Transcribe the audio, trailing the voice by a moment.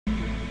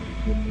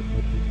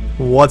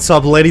What's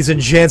up, ladies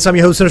and gents? I'm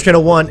your host,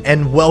 CenterStrain01,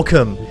 and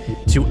welcome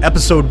to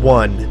episode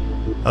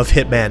 1 of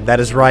Hitman. That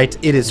is right,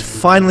 it is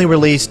finally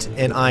released,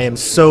 and I am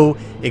so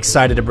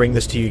excited to bring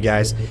this to you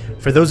guys.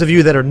 For those of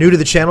you that are new to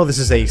the channel, this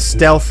is a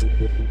stealth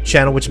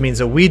channel, which means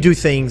that we do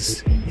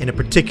things in a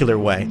particular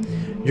way.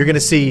 You're going to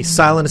see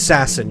silent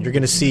assassin, you're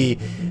going to see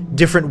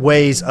different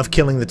ways of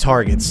killing the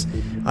targets.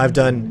 I've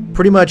done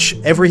pretty much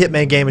every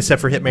Hitman game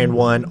except for Hitman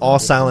 1, all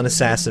silent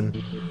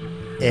assassin,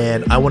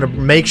 and I want to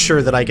make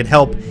sure that I can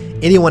help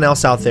anyone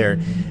else out there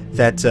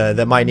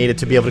that might need it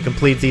to be able to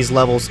complete these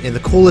levels in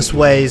the coolest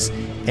ways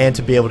and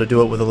to be able to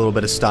do it with a little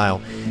bit of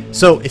style.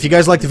 So if you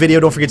guys like the video,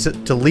 don't forget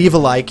to leave a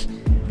like,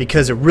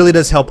 because it really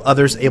does help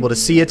others able to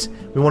see it.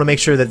 We want to make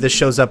sure that this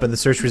shows up in the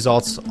search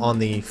results on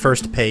the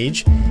first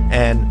page,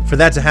 and for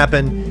that to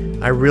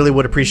happen, I really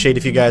would appreciate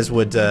if you guys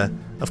would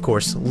of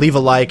course leave a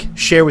like,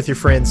 share with your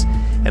friends,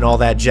 and all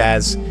that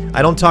jazz.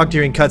 I don't talk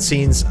during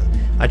cutscenes.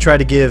 I try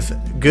to give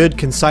good,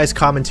 concise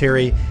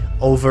commentary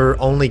over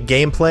only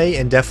gameplay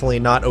and definitely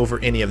not over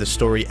any of the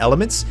story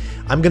elements.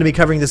 I'm going to be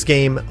covering this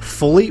game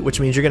fully, which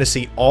means you're going to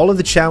see all of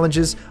the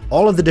challenges,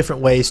 all of the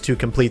different ways to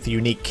complete the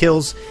unique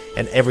kills,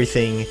 and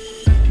everything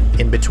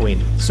in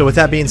between. So with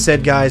that being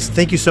said, guys,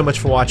 thank you so much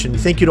for watching.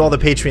 Thank you to all the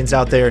Patreons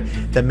out there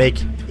that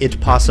make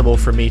it possible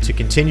for me to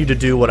continue to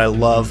do what I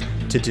love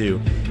to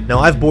do. Now,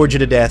 I've bored you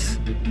to death.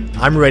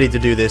 I'm ready to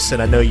do this,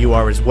 and I know you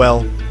are as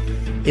well.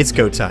 It's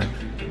go time.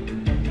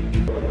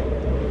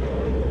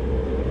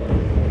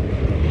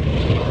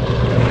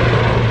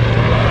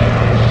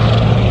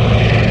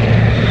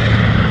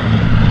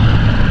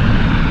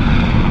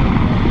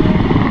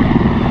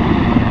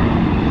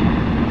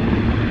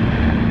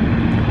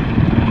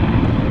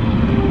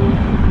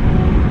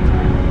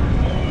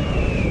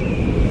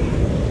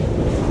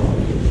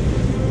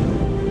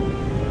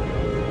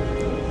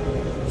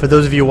 For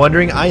those of you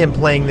wondering, I am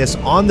playing this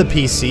on the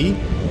PC,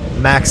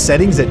 max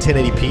settings at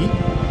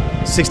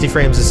 1080p, 60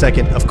 frames a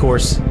second, of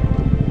course.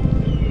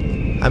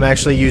 I'm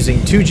actually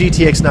using two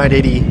GTX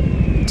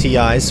 980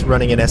 Ti's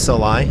running an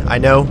SLI. I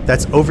know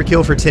that's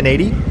overkill for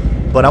 1080,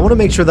 but I want to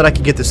make sure that I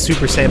can get the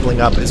super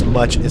sampling up as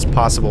much as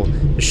possible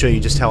to show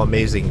you just how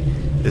amazing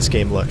this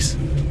game looks.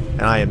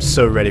 And I am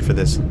so ready for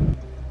this.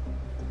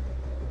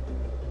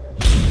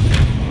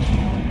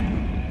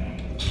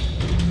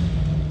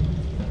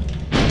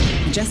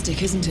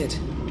 Majestic, isn't it?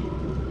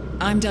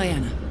 I'm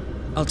Diana.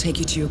 I'll take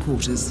you to your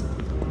quarters.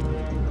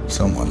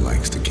 Someone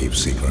likes to keep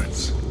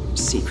secrets.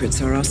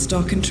 Secrets are our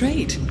stock and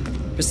trade.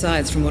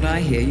 Besides, from what I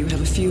hear, you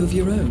have a few of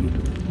your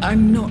own.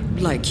 I'm not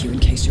like you, in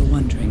case you're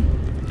wondering.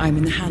 I'm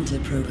in the Handler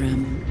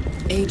program.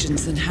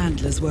 Agents and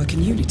handlers work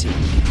in unity.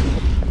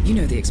 You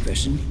know the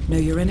expression, know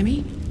your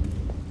enemy?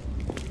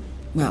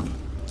 Well,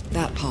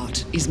 that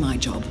part is my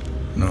job.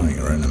 Knowing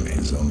your enemy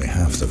is only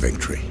half the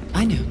victory.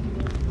 I know.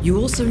 You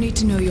also need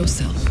to know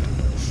yourself.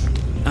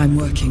 I'm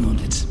working on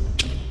it.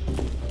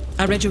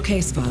 I read your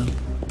case file.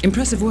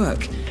 Impressive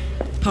work.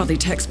 Hardly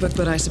textbook,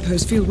 but I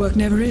suppose field work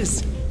never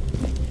is.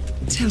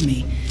 Tell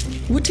me,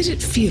 what did it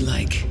feel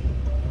like,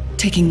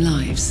 taking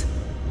lives?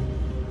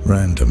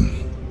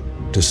 Random.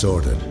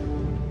 Disordered.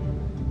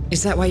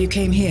 Is that why you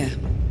came here?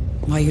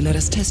 Why you let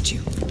us test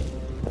you?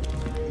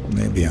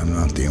 Maybe I'm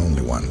not the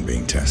only one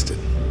being tested.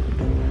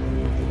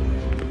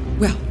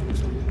 Well,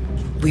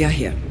 we are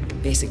here.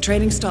 Basic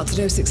training starts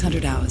at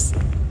 0600 hours.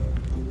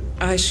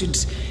 I should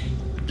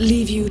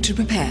leave you to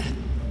prepare.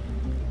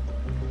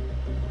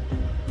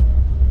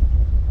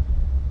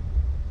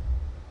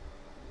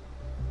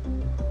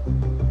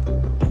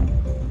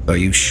 Are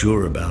you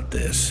sure about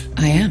this?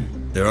 I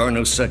am. There are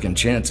no second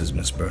chances,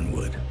 Miss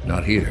Burnwood.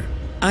 Not here.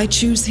 I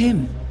choose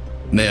him.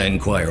 May I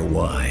inquire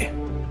why?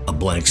 A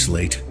blank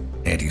slate?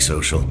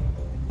 Antisocial?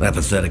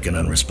 Apathetic and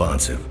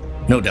unresponsive?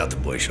 No doubt the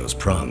boy shows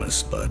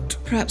promise, but...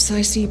 Perhaps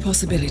I see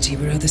possibility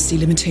where others see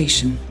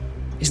limitation.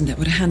 Isn't that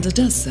what a handler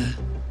does, sir?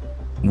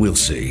 We'll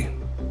see.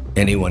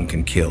 Anyone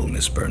can kill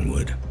Miss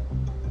Burnwood.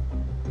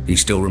 He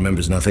still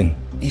remembers nothing?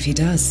 If he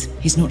does,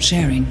 he's not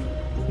sharing.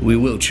 We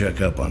will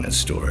check up on his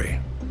story.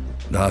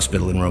 The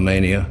hospital in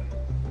Romania.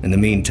 In the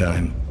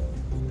meantime,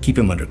 keep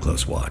him under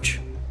close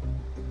watch.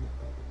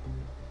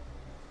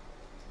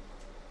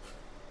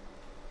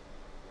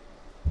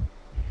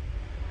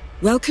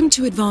 Welcome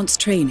to advanced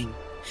training.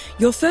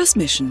 Your first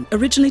mission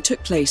originally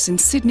took place in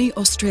Sydney,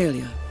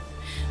 Australia.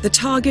 The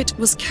target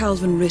was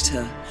Calvin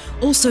Ritter,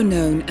 also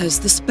known as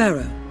the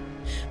Sparrow.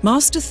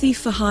 Master thief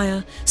for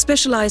hire,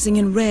 specializing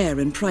in rare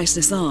and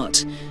priceless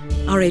art.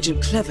 Our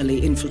agent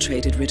cleverly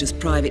infiltrated Ritter's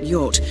private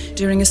yacht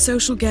during a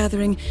social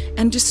gathering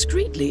and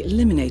discreetly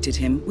eliminated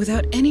him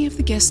without any of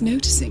the guests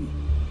noticing.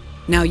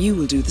 Now you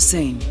will do the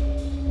same.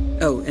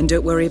 Oh, and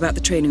don't worry about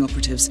the training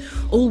operatives.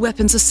 All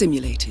weapons are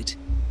simulated.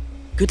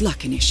 Good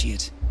luck,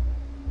 Initiate.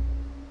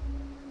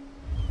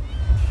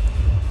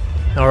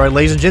 Alright,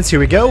 ladies and gents, here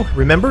we go.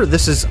 Remember,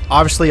 this has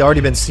obviously already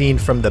been seen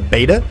from the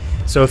beta,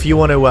 so if you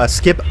want to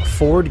skip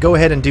forward, go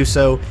ahead and do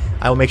so.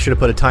 I will make sure to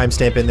put a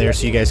timestamp in there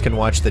so you guys can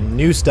watch the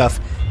new stuff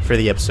for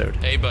the episode.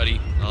 Hey,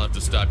 buddy. I'll have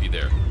to stop you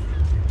there.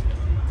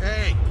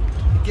 Hey,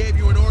 he gave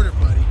you an order,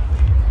 buddy.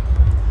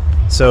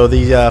 So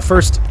the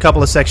first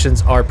couple of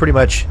sections are pretty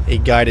much a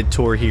guided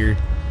tour here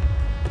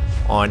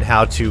on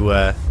how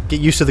to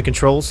get used to the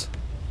controls.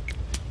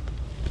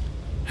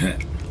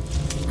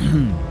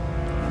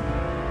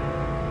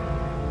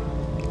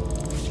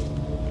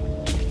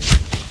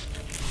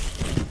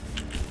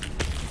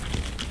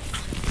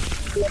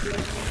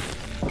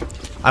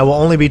 I will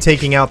only be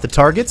taking out the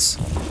targets.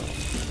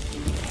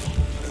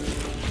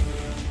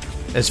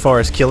 As far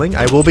as killing,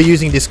 I will be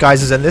using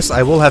disguises in this.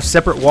 I will have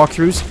separate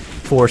walkthroughs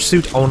for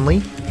suit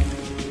only.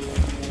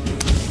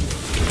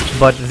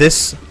 But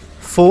this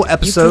full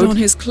episode... You put on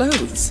his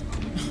clothes.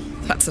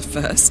 That's a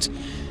first.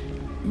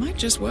 Might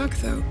just work,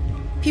 though.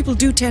 People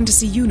do tend to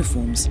see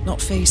uniforms,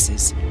 not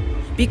faces.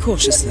 Be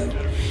cautious, though.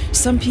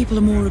 Some people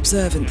are more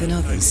observant than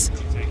others.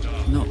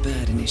 Not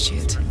bad,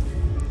 Initiate.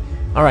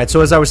 Alright,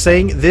 so as I was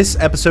saying, this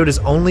episode is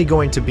only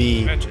going to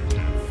be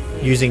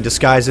using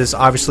disguises,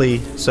 obviously,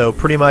 so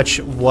pretty much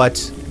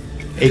what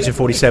Agent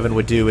 47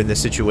 would do in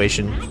this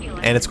situation.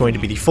 And it's going to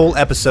be the full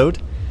episode,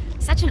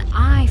 Such an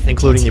eye for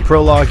including the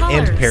prologue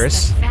and colors,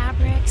 Paris. the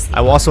fabrics, the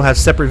I will also have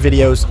separate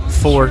videos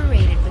for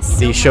curated with so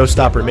the much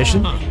showstopper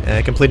mission,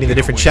 completing the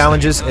different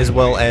challenges, as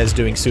well as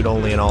doing suit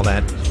only and all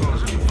that.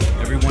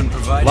 Everyone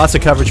provided. Lots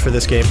of coverage for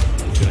this game.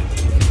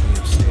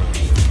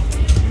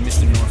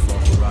 Mr.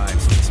 Norfolk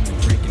arrives. Get some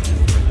drinking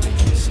and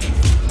break the scene.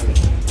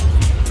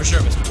 For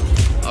sure, mister.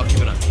 I'll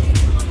keep it on.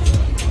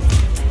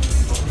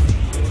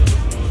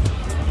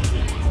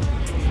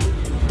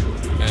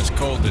 It's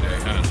cold today,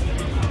 huh?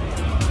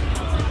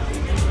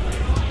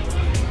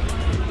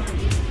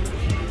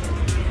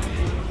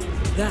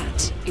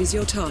 That is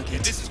your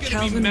target, This is gonna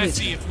Calvin be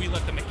messy Ritter. if we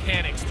let the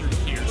mechanics through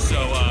here,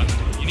 so,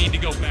 you need to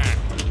go back.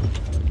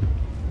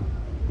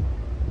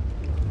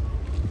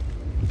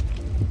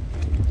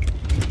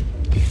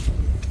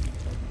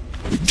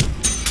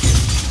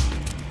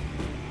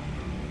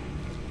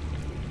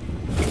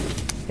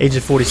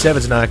 Agent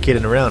 47's not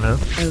kidding around, huh?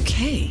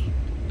 Okay.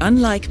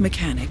 Unlike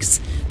mechanics,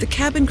 the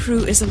cabin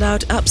crew is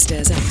allowed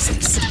upstairs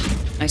access.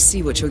 I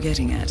see what you're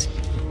getting at.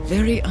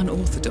 Very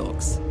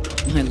unorthodox.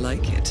 I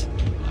like it.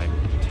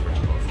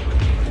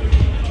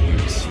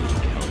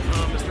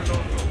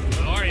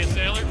 How are you,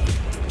 sailor?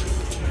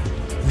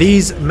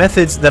 These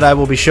methods that I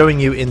will be showing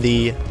you in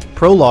the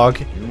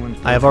prologue,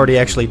 I have already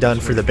actually done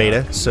for the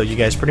beta, so you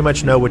guys pretty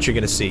much know what you're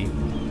going to see.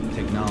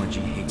 Technology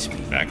hates me.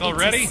 Back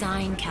already? It's a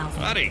sign,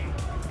 Calvin. Buddy,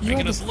 You're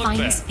making the us look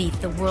finest bad.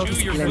 thief the world Chew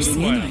has your ever first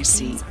Blending in, one. I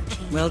see.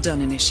 Well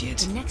done, Initiate.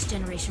 The next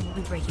generation will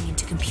be breaking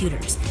into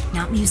computers,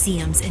 not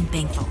museums and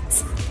bank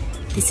vaults.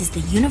 This is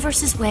the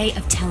universe's way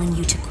of telling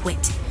you to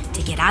quit,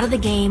 to get out of the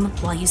game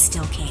while you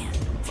still can.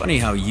 Funny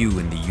how you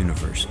and the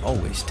universe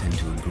always tend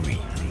to agree.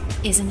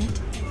 Isn't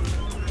it?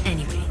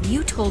 Anyway,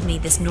 you told me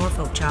this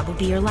Norfolk job would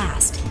be your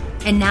last.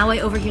 And now I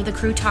overhear the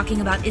crew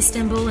talking about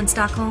Istanbul and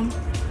Stockholm?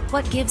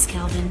 What gives,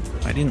 Calvin?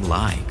 I didn't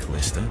lie,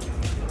 Callista.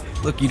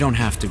 Look, you don't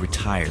have to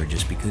retire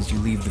just because you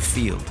leave the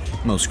field.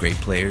 Most great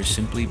players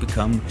simply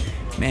become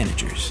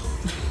managers.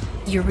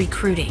 You're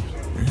recruiting.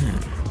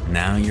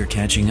 Now you're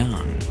catching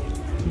on.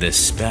 The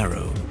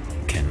sparrow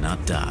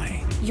cannot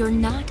die. You're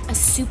not a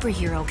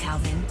superhero,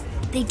 Calvin.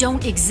 They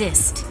don't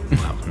exist.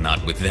 Well,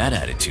 not with that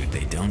attitude,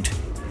 they don't.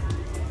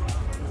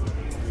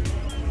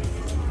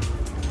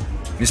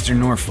 Mr.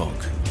 Norfolk,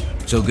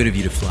 so good of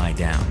you to fly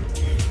down.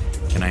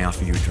 Can I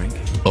offer you a drink?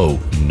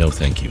 Oh, no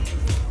thank you.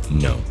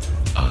 No.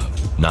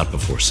 Not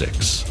before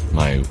 6.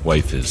 My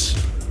wife is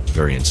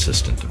very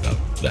insistent about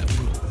that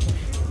rule.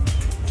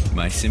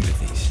 My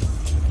sympathies.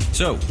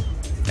 So,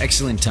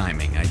 excellent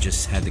timing. I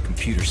just had the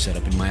computer set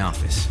up in my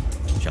office.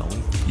 Shall we?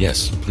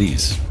 Yes,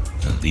 please,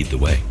 lead the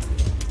way.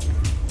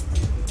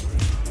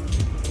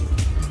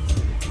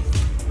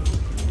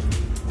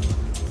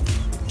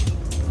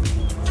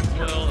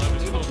 Well, I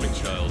was hoping,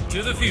 child.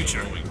 To the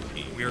future.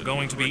 We are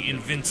going to be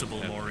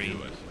invincible, Maureen.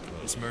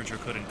 This merger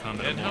couldn't come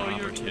at a more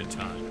opportune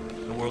time.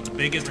 The world's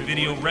biggest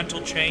video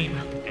rental chain,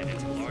 and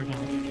its largest...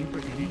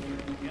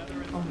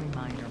 Only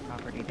minor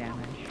property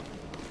damage.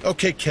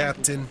 Okay,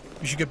 Captain.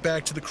 You should get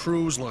back to the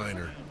cruise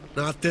liner.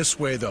 Not this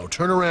way, though.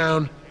 Turn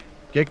around.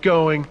 Get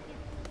going.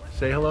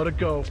 Say hello to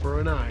Gopher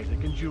and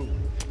Isaac and Julie.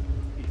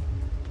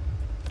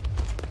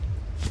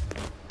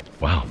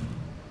 Wow.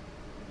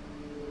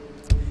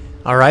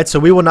 Alright, so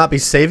we will not be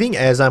saving,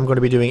 as I'm going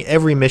to be doing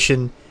every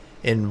mission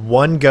in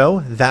one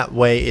go. That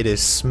way it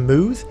is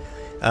smooth.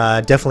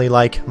 Definitely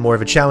like more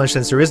of a challenge,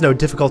 since there is no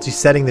difficulty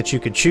setting that you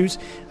could choose.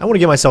 I want to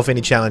give myself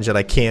any challenge that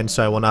I can,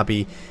 so I will not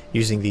be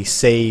using the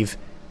save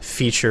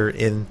feature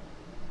in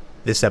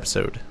this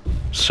episode.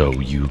 So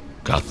you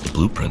got the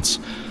blueprints.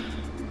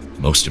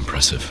 Most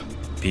impressive.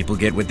 People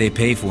get what they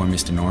pay for,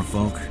 Mr.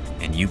 Norfolk,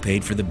 and you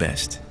paid for the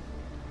best.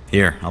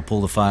 Here, I'll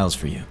pull the files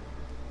for you.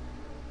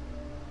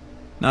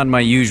 Not my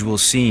usual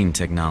scene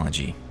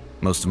technology.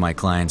 Most of my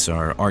clients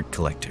are art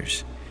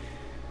collectors.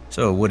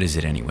 So what is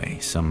it anyway?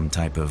 Some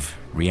type of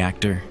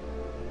reactor?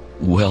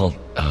 Well,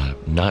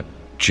 not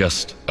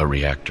just a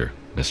reactor,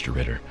 Mr.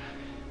 Ritter.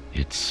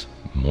 It's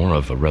more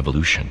of a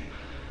revolution.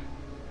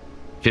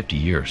 50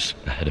 years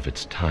ahead of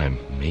its time,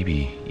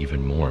 maybe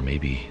even more,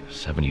 maybe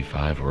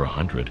 75 or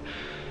 100.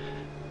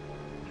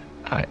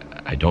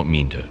 I don't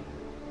mean to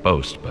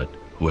boast, but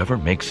whoever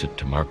makes it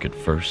to market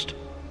first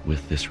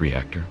with this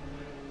reactor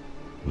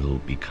will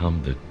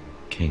become the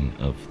king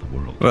of the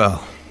world.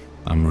 Well,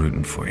 I'm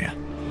rooting for you.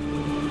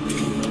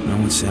 Now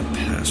what's that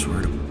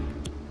password?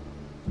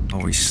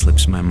 Always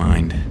slips my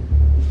mind.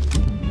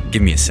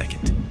 Give me a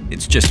second.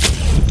 It's just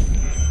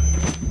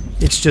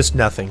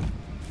nothing.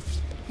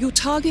 Your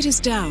target is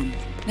down.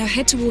 Now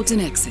head towards an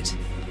exit.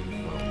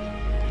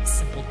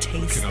 Simple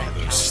taste. Look at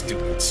all those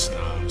stupid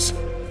snobs.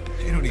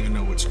 They don't even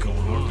know what's going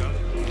on.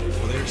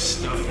 Well, there's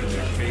stuff in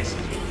their faces.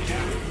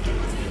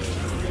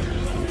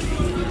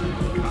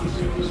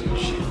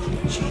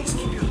 Jeez,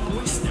 keep your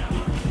voice down.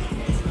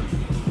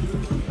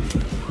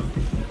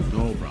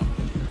 No problem.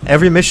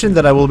 Every mission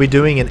that I will be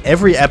doing in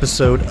every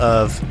episode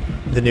of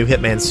the new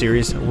Hitman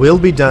series will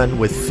be done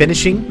with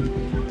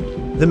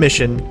finishing the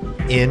mission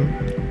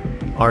in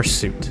our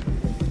suit.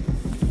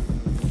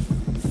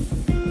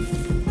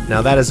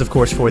 Now that is of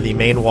course for the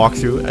main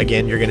walkthrough.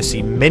 Again, you're going to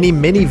see many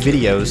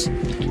videos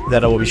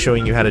that I will be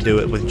showing you how to do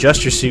it with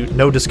just your suit,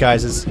 no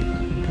disguises.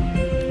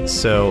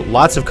 So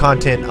lots of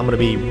content. I'm going to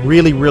be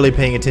really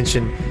paying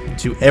attention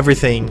to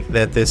everything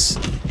that this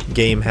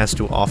game has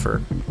to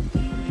offer.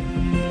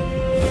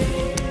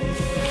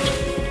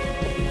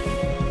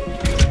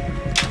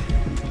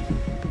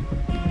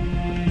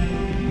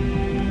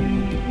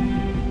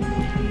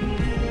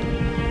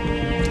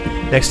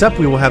 Next up,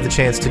 we will have the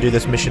chance to do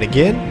this mission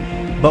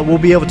again, but we'll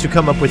be able to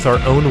come up with our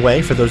own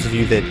way for those of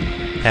you that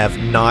have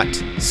not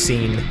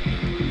seen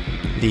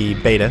the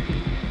beta,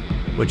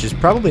 which is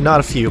probably not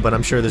a few, but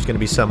I'm sure there's going to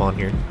be some on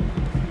here.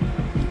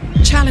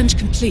 Challenge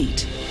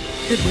complete.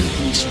 Good work,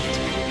 Initiate.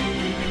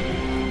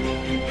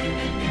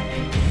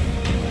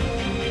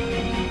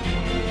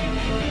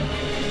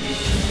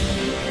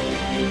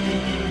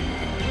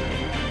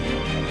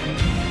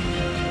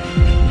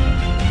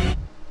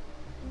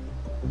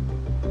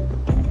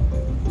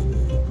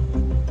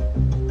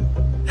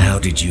 How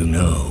did you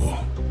know?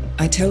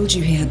 I told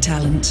you he had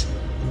talent.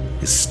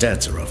 His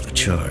stats are off the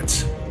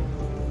charts.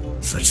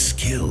 Such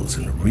skills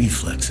and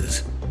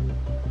reflexes.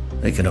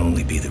 They can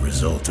only be the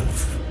result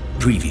of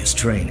previous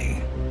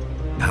training.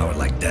 Power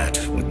like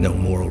that, with no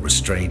moral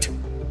restraint,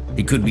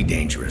 he could be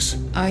dangerous.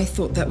 I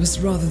thought that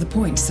was rather the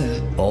point,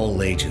 sir.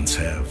 All agents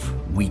have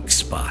weak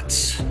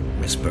spots,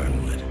 Miss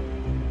Burnwood.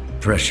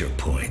 Pressure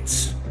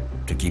points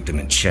to keep them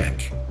in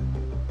check.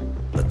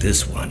 But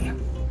this one...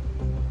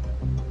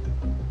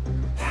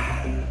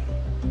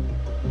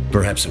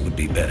 Perhaps it would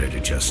be better to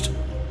just...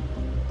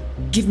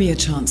 Give me a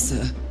chance,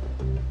 sir.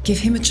 Give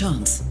him a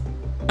chance.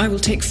 I will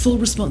take full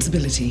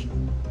responsibility.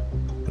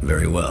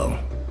 Very well.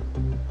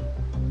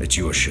 It's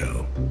your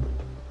show.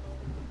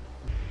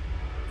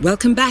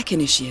 Welcome back,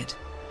 Initiate.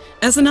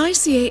 As an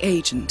ICA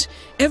agent,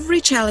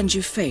 every challenge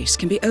you face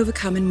can be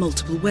overcome in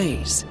multiple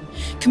ways.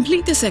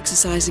 Complete this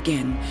exercise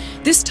again,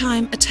 this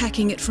time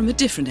attacking it from a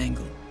different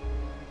angle.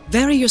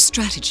 Vary your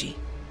strategy.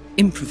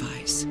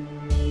 Improvise.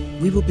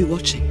 We will be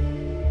watching.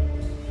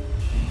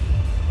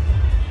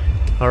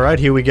 Alright,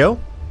 here we go.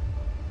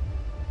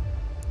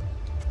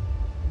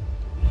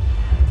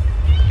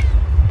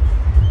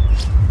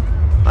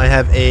 I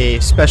have a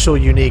special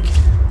unique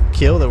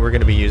kill that we're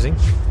going to be using.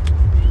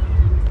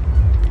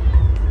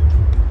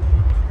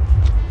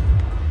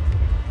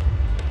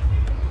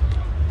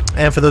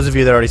 And for those of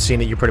you that already seen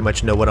it, you pretty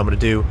much know what I'm going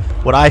to do.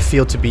 What I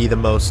feel to be the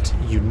most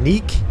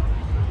unique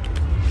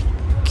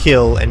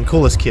kill and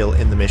coolest kill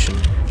in the mission.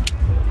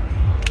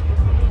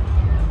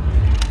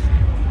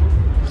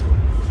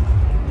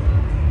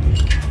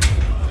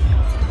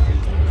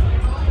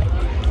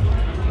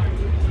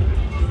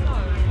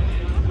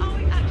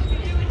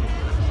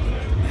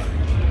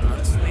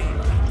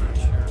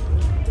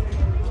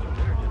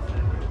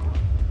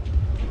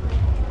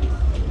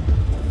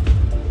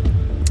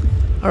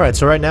 Alright,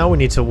 so right now we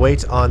need to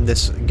wait on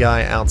this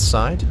guy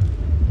outside.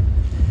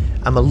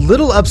 I'm a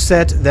little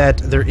upset that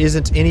there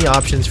isn't any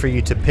options for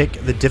you to pick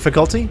the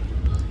difficulty.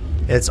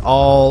 It's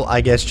all,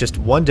 I guess, just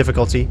one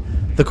difficulty.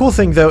 The cool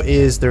thing, though,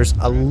 is there's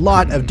a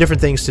lot of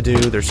different things to do.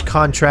 There's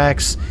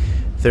contracts.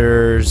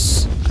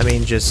 There's, I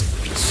mean, just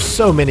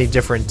so many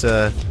different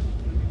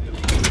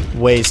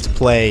ways to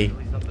play,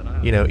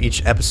 you know,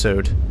 each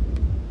episode.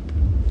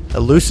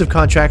 Elusive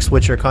contracts,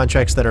 which are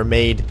contracts that are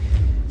made...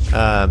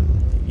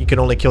 you can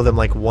only kill them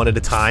like one at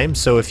a time,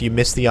 so if you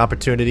miss the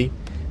opportunity,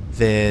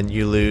 then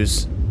you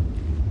lose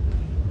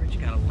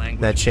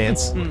that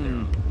chance.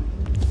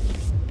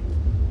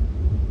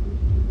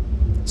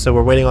 So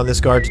we're waiting on this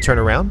guard to turn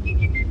around.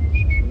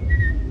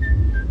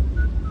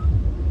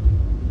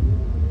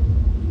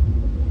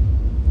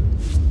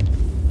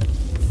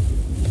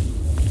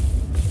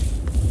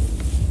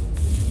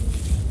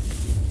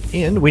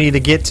 And we need to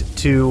get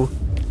to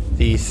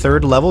the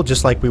 3rd level,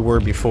 just like we were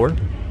before.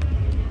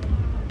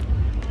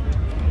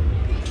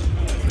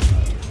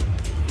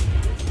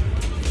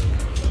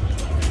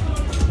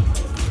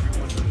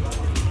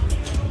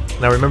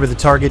 Now remember, the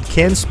target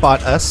can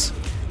spot us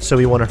so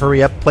we want to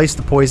hurry up, place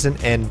the poison,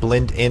 and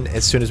blend in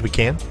as soon as we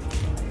can.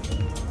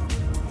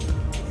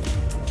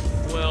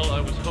 Well,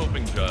 I was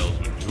hoping Giles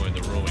would join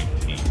the rowing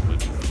team,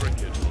 but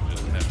Cricket will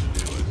just have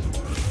to do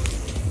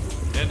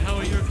it. And how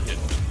are your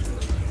kids?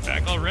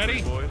 Back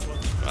already?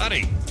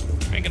 Buddy,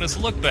 making us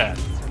look bad.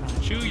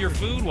 Chew your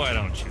food, why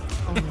don't you?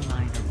 Only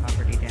minor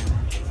property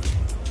damage.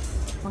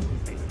 One of the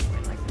things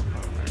I like to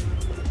call her.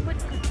 What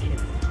good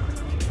kids are.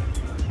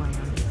 My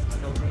youngest,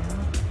 Sylvia.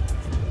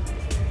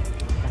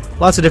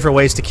 Lots of different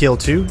ways to kill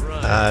too.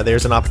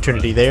 There's an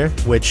opportunity there,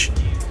 which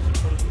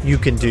you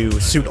can do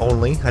suit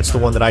only. That's the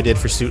one that I did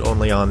for suit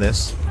only on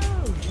this.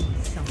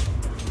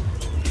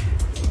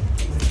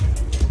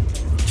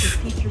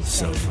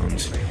 Cell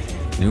phones.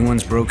 New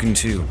one's broken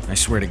too. I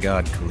swear to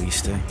God,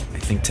 Callista. I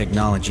think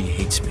technology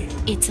hates me.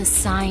 It's a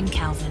sign,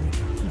 Calvin.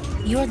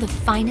 You're the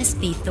finest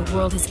thief the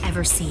world has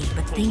ever seen,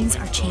 but things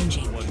are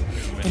changing.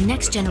 The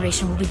next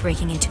generation will be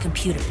breaking into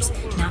computers,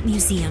 not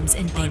museums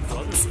and bank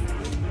vaults.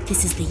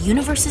 This is the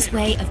universe's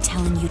way of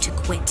telling you to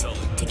quit,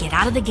 to get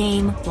out of the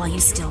game while you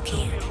still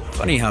can.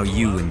 Funny how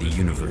you and the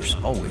universe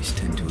always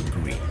tend to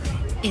agree.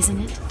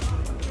 Isn't it?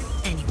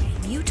 Anyway,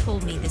 you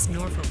told me this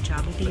Norfolk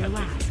job would be your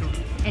last.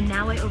 And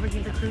now I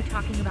overhear the crew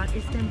talking about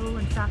Istanbul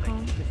and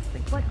Stockholm.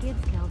 What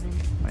gives, Calvin?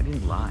 I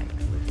didn't lie,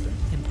 Callista.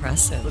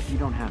 Impressive. Look, you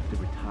don't have to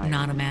retire.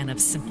 Not a man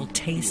of simple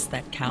taste,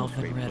 that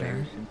Calvin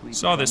Ritter.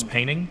 Saw this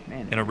painting?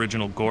 An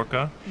original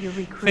Gorka?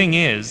 Thing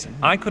is,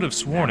 I could have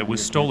sworn it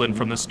was stolen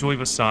from the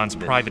Stuyvesant's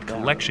private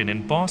collection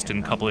in Boston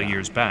a couple of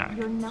years back.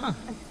 Huh.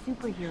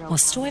 Well,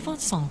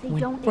 Stuyvesant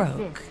went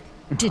broke,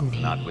 didn't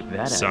he? Not with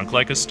that. Sunk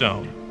like a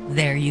stone.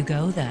 There you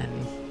go,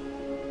 then.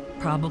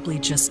 Probably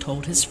just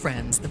told his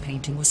friends the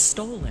painting was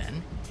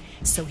stolen,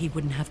 so he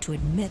wouldn't have to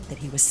admit that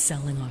he was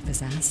selling off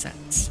his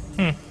assets.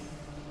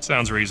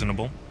 Sounds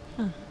reasonable.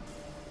 Huh.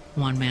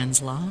 One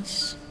man's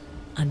loss,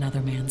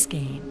 another man's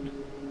gain.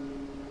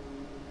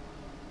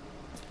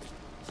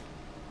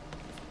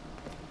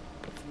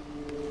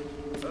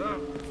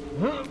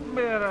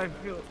 Man, I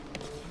feel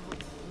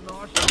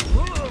nauseous.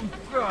 Oh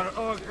God!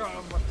 Oh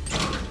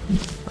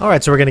God!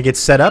 Alright, so we're going to get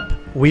set up.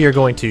 We are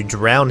going to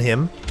drown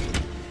him.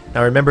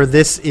 Now remember,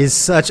 this is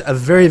such a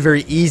very,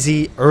 very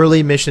easy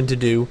early mission to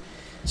do,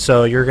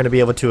 so you're going to be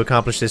able to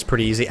accomplish this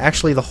pretty easy.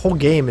 Actually, the whole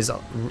game is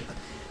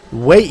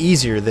way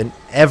easier than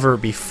ever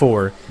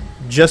before,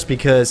 just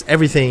because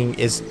everything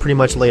is pretty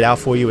much laid out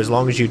for you. As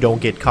long as you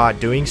don't get caught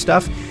doing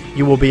stuff,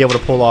 you will be able to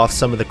pull off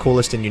some of the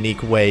coolest and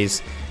unique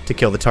ways to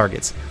kill the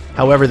targets.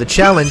 However, the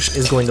challenge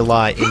is going to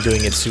lie in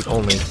doing it suit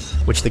only,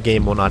 which the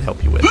game will not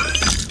help you with.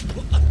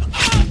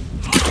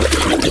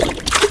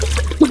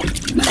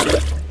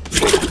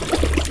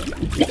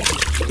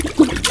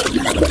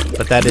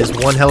 But that is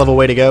one hell of a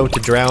way to go, to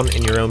drown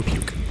in your own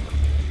puke.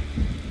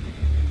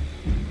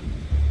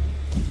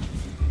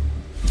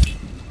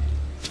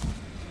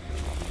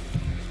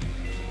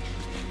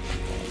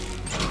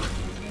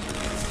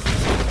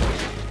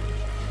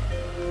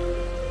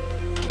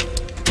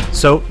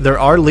 So there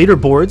are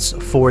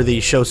leaderboards for the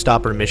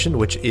showstopper mission,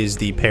 which is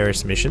the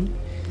Paris mission.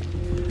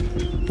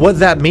 What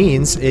that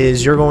means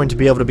is you're going to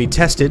be able to be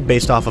tested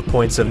based off of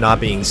points of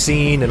not being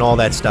seen and all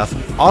that stuff.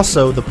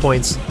 Also, the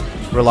points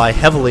rely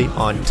heavily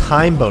on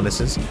time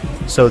bonuses,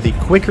 so the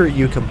quicker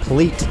you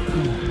complete,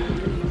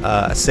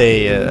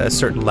 say, a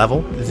certain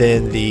level,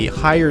 then the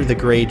higher the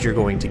grade you're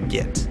going to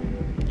get.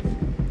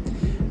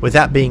 With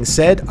that being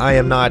said, I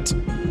am not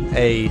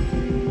a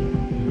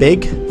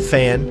big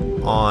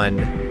fan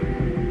on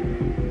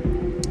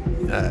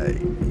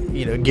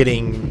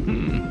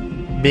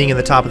being in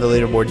the top of the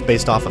leaderboards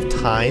based off of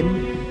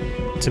time.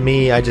 To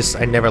me, I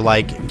never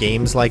like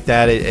games like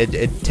that.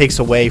 It takes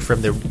away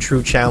from the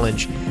true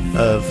challenge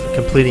of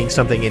completing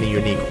something in a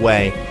unique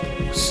way.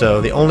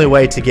 So the only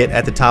way to get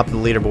at the top of the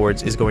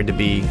leaderboards is going to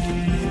be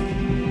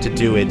to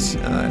do it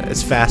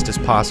as fast as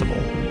possible.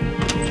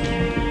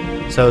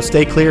 So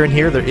stay clear in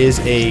here. There is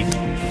a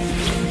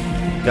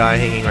guy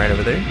hanging right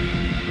over there.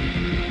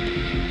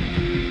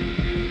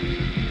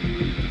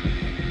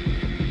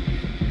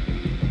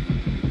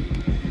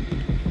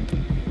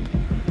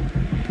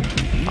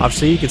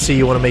 Obviously, you can see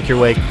you want to make your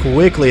way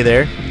quickly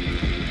there.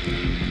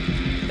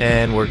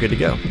 And we're good to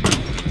go.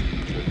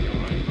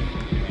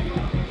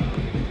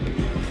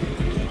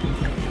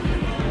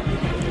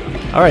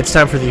 Alright, it's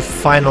time for the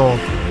final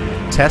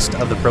test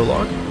of the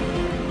prologue.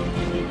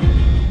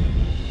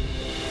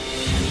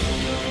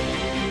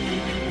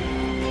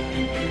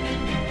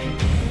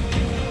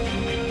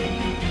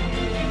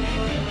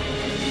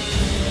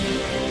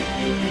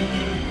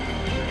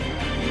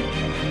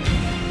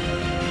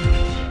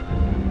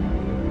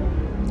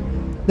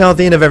 Now, at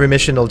the end of every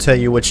mission, it'll tell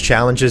you which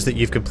challenges that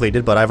you've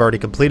completed, but I've already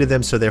completed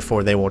them, so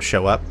therefore they won't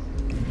show up.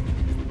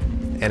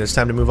 And it's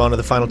time to move on to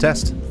the final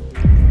test.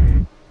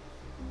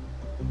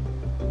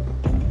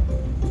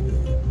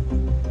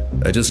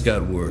 I just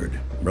got word.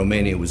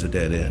 Romania was a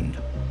dead end.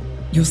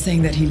 You're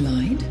saying that he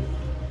lied?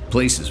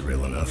 Place is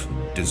real enough.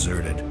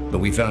 Deserted. But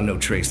we found no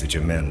trace that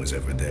your man was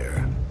ever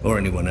there. Or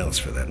anyone else,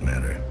 for that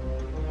matter.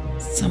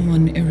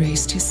 Someone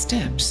erased his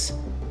steps.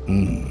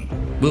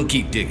 We'll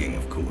keep digging,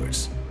 of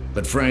course.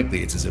 But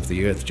frankly, it's as if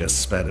the Earth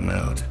just spat him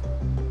out.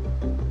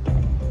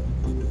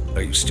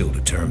 Are you still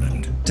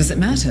determined? Does it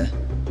matter?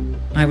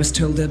 I was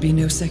told there'd be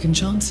no second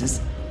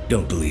chances.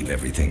 Don't believe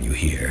everything you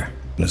hear,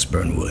 Miss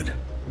Burnwood.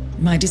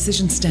 My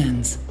decision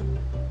stands.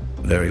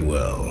 Very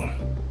well.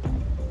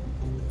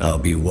 I'll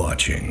be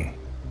watching.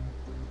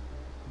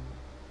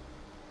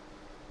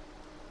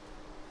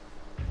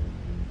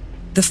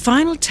 The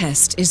final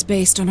test is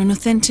based on an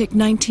authentic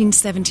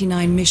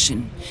 1979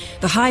 mission,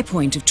 the high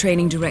point of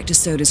training Director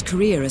Soda's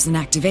career as an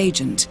active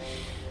agent.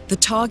 The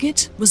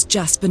target was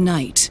Jasper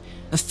Knight,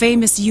 a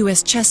famous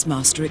US chess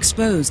master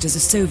exposed as a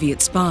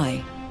Soviet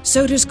spy.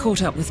 Soda's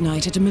caught up with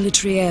Knight at a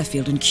military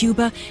airfield in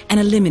Cuba and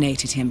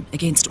eliminated him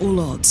against all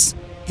odds.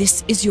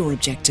 This is your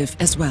objective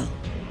as well.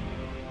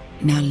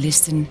 Now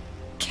listen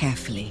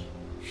carefully.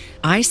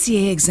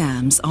 ICA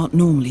exams aren't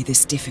normally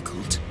this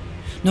difficult.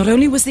 Not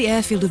only was the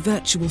airfield a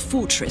virtual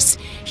fortress,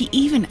 he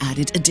even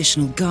added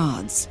additional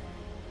guards.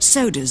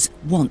 Sodas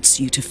wants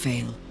you to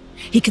fail.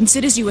 He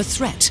considers you a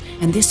threat,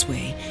 and this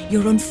way,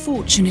 your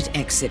unfortunate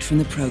exit from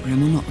the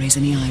program will not raise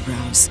any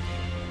eyebrows.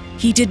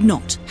 He did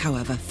not,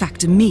 however,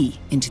 factor me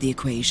into the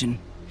equation.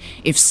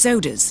 If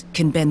Sodas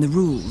can bend the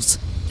rules,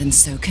 then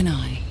so can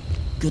I.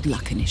 Good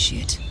luck,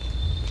 Initiate.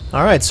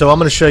 Alright, so I'm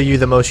going to show you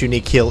the most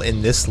unique kill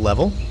in this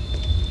level,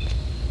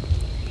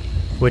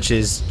 which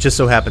is just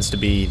so happens to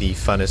be the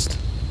funnest.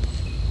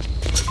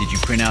 Did you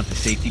print out the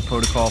safety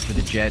protocol for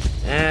the jet?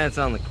 It's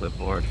on the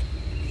clipboard.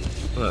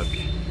 Look,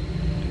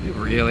 do we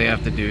really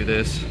have to do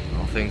this,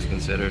 all things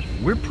considered?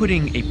 We're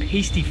putting a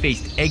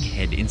pasty-faced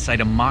egghead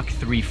inside a Mach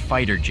 3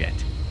 fighter jet.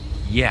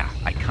 Yeah,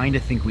 I kinda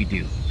think we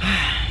do.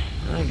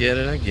 I get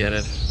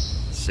it.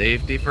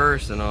 Safety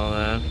first and all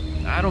that.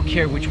 I don't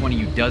care which one of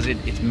you does it,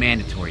 it's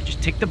mandatory.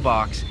 Just tick the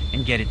box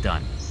and get it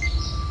done.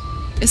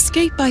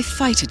 Escape by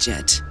fighter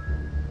jet.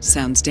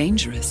 Sounds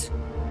dangerous.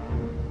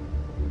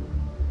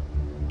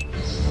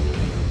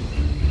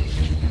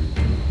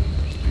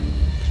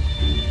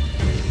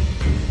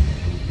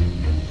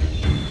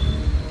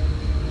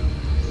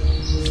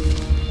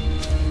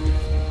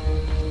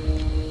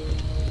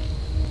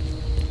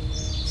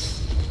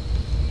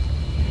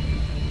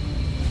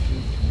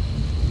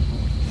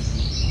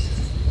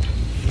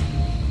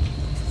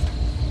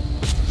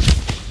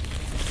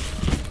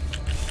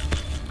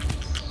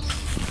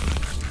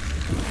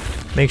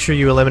 Make sure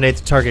you eliminate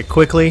the target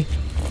quickly.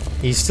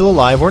 He's still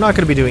alive. We're not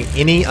going to be doing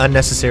any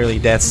unnecessarily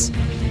deaths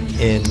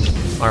in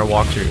our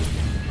walkthrough.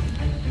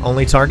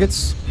 Only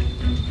targets.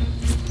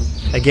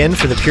 Again,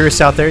 for the purists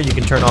out there, you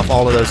can turn off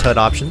all of those HUD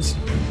options.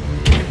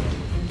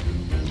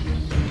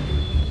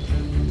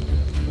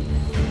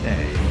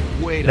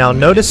 Now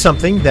notice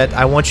something that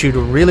I want you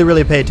to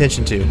really pay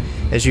attention to.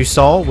 As you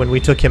saw when we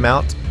took him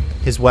out,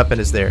 his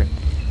weapon is there.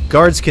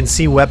 Guards can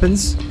see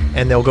weapons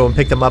and they'll go and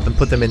pick them up and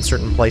put them in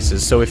certain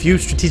places. So if you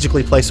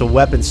strategically place a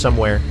weapon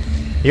somewhere,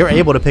 you're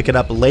able to pick it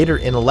up later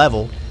in a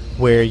level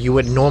where you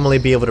wouldn't normally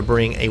be able to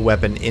bring a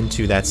weapon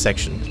into that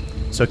section.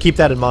 So keep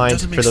that in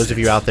mind for those of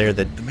you out there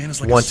that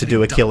want to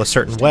do a kill a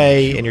certain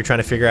way and you're trying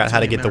to figure out how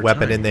to get the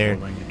weapon in there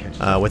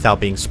without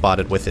being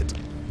spotted with it.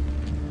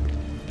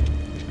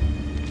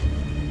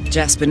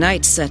 Jasper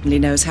Knight certainly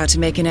knows how to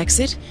make an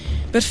exit,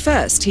 but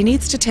first he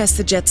needs to test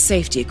the jet's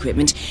safety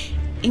equipment,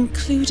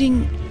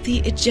 including the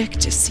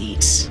ejector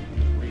seat.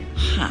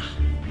 Huh.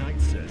 Knight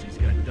says he's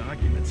got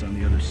documents on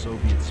the other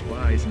Soviet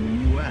spies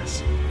in the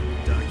U.S.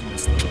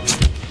 Documents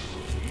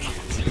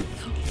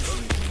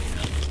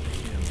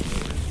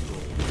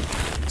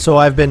So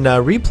I've been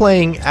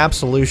replaying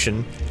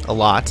Absolution a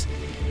lot,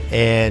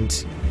 and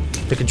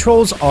the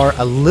controls are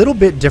a little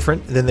bit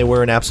different than they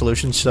were in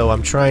Absolution, so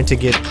I'm trying to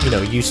get,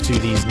 used to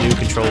these new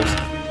controls.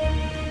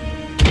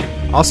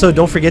 Also,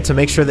 don't forget to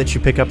make sure that you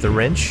pick up the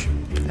wrench,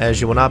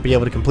 as you will not be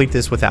able to complete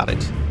this without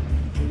it.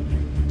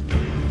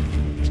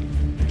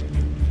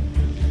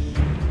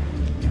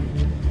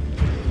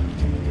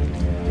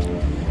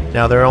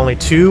 Now, there are only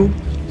two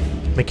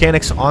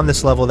mechanics on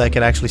this level that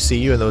can actually see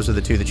you, and those are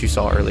the two that you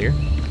saw earlier.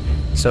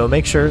 So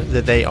make sure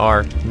that they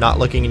are not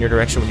looking in your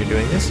direction when you're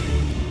doing this.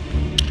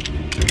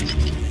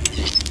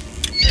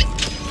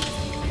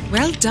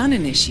 Well done,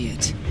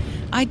 Initiate.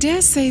 I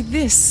dare say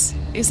this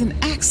is an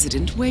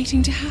accident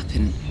waiting to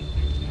happen.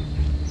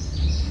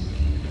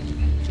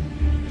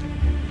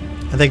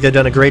 I think they've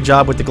done a great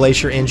job with the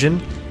Glacier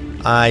engine.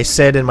 I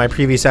said in my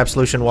previous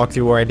Absolution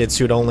walkthrough where I did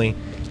suit only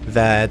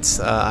that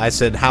I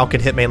said, how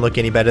could Hitman look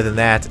any better than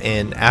that?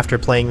 And after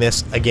playing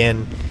this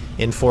again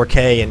in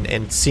 4K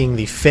and seeing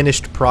the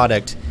finished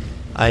product,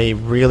 I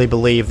really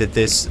believe that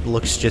this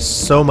looks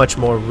just so much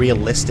more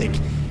realistic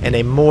and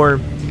a more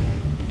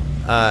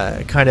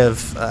kind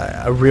of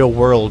a real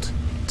world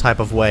type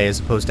of way as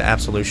opposed to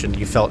Absolution.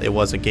 You felt it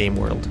was a game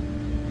world.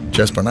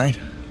 Jasper Knight,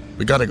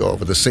 we gotta go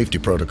over the safety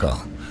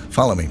protocol.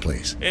 Follow me,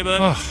 please. Hey,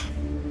 bud.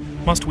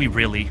 Must we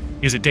really?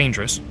 Is it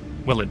dangerous?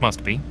 Well, it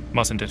must be,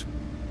 mustn't it?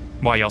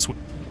 Why else would...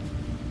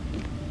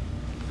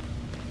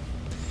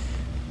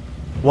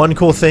 One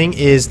cool thing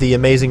is the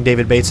amazing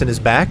David Bateson is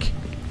back,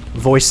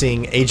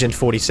 voicing Agent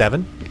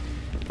 47.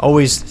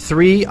 Always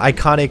 3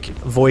 iconic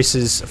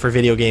voices for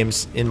video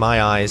games in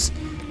my eyes,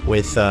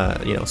 with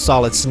you know,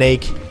 Solid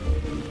Snake,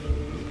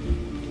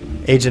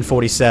 Agent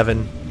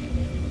 47,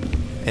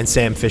 and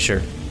Sam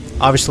Fisher.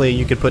 Obviously,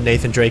 you could put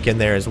Nathan Drake in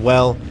there as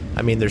well.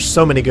 I mean, there's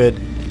so many good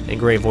and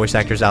great voice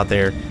actors out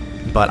there,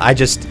 but I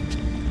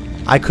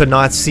could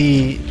not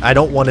see, I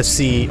don't want to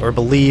see or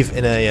believe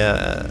in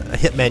a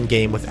Hitman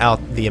game without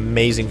the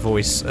amazing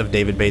voice of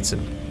David Bateson.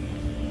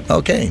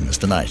 Okay,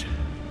 Mr. Knight.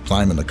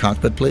 Climb in the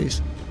cockpit,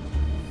 please.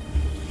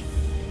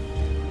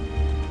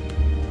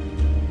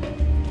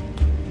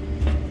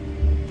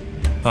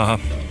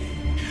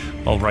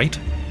 All right.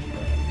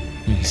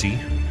 Easy.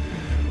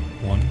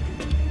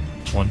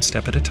 One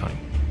step at a time.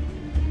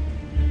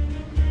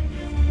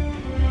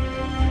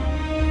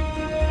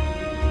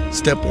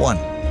 Step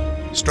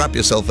 1. Strap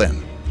yourself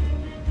in.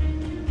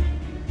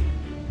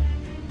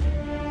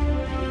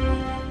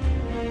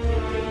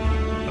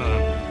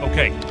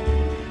 Okay.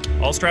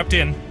 All strapped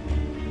in.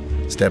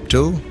 Step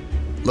 2.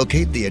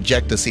 Locate the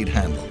ejector seat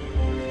handle.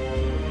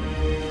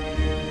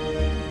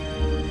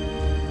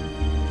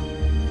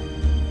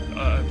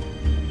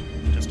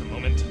 Just a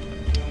moment.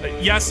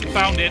 Yes,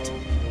 found it.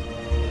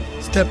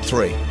 Step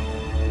 3.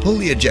 Pull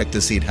the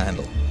ejector seat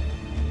handle.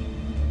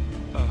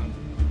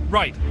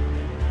 Right.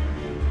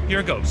 Here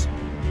it goes.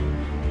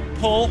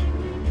 Pull.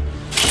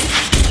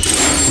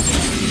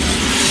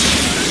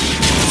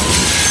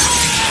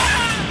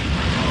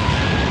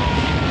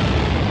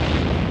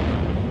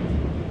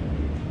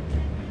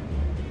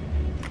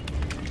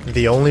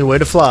 The only way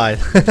to fly.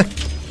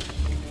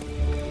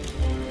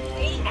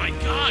 Oh my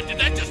god, did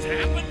that just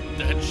happen?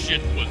 That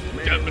shit was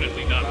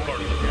definitely not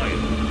part of the plan.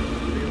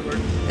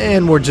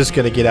 And we're just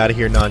going to get out of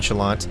here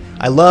nonchalant.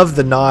 I love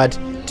the nod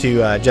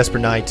to Jesper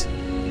Knight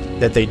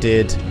that they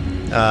did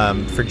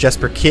for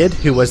Jesper Kidd,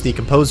 who was the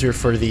composer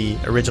for the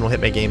original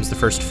Hitman games, the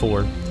first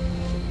 4.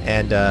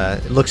 And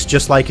it looks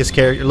just like his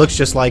character. It looks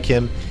just like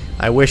him.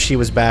 I wish he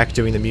was back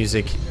doing the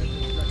music.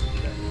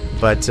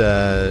 But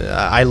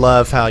I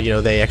love how, you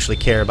know, they actually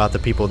care about the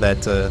people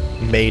that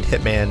made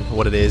Hitman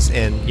what it is,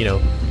 and you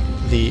know,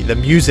 the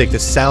music, the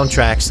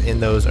soundtracks in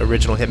those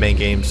original Hitman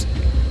games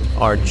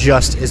are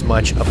just as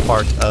much a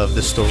part of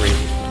the story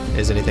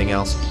as anything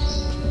else.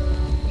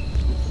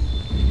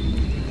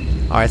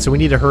 All right, so we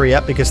need to hurry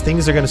up because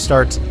things are going to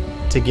start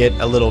to get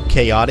a little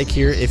chaotic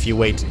here if you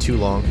wait too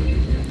long.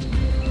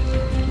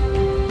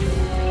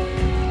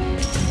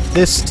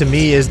 This, to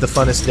me, is the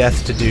funnest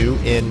death to do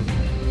in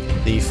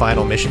the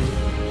final mission.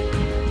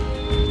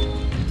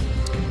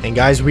 And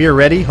guys, we are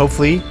ready.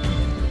 Hopefully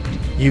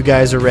you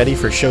guys are ready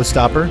for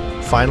Showstopper.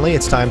 Finally,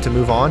 it's time to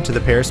move on to the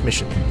Paris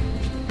mission.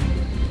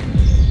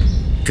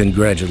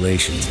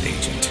 Congratulations,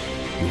 Agent.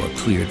 You are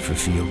cleared for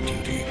field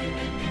duty.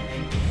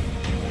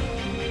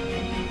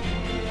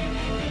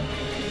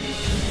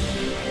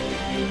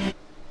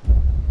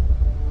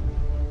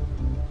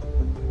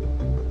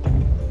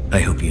 I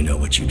hope you know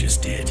what you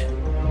just did.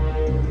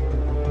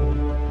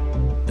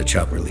 The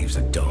chopper leaves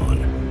at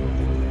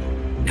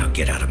dawn. Now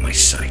get out of my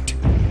sight.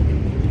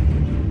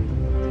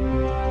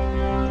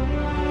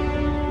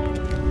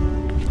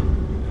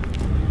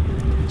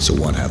 So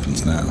what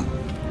happens now?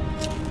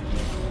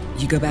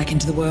 You go back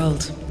into the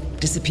world,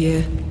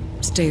 disappear,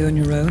 stay on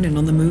your own and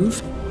on the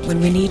move. When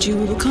we need you,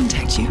 we will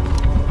contact you.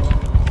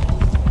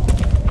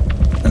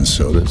 And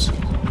so does?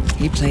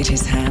 He played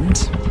his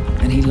hand,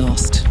 and he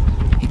lost.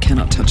 He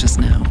cannot touch us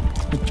now.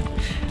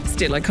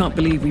 Still, I can't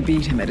believe we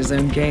beat him at his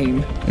own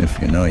game. If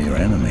you know your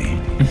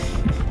enemy.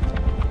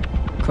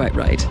 Quite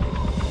right.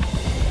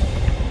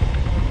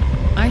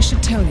 I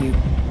should tell you,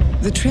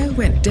 the trail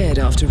went dead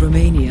after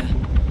Romania.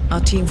 Our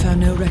team found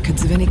no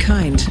records of any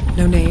kind.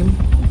 No name,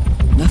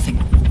 nothing.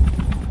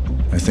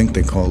 I think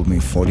they called me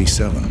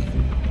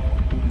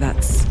 47.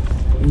 That's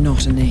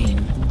not a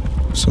name.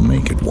 So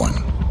make it one.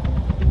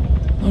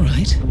 All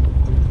right.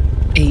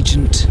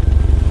 Agent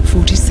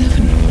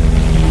 47.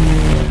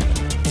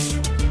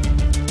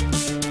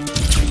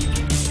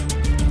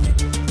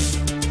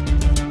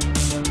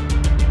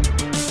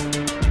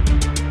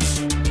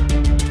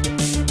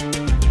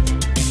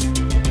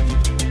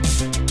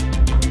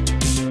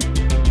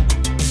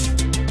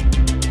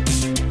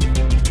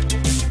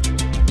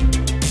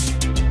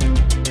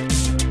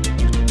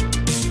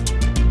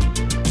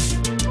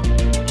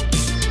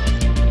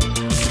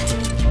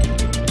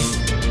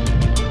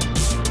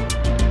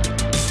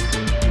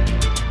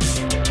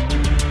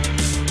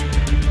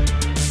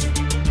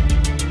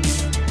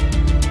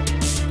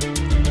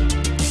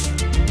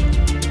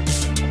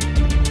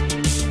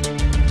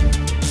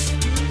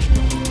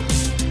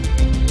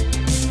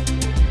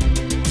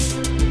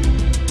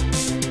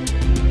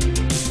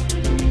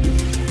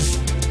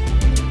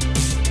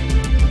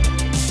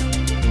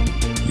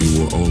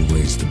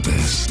 Always the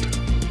best.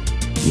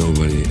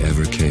 Nobody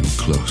ever came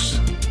close.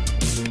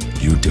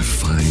 You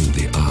define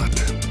the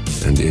art,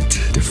 and it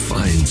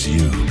defines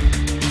you.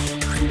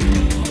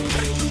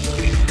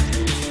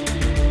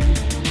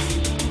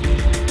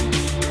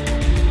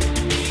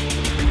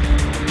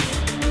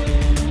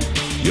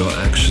 Your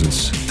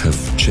actions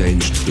have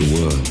changed the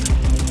world.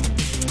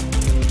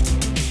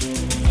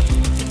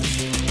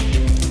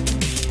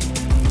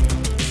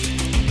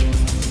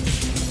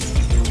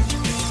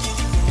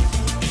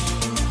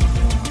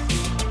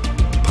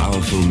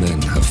 powerful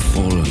men have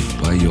fallen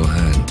by your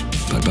hand,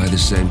 but by the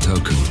same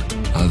token,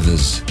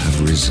 others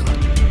have risen.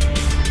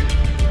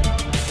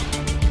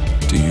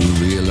 Do you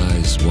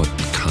realize what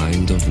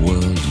kind of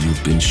world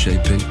you've been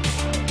shaping?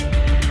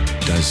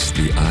 Does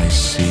the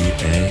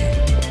ICA?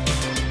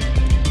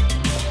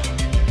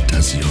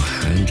 Does your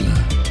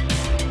handler?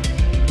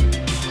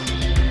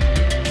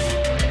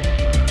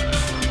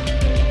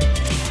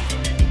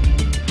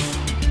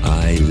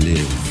 I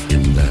live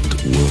in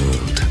that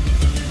world.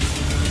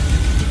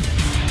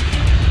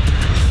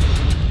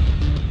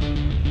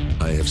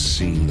 I have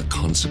seen the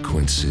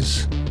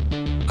consequences.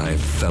 I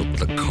have felt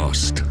the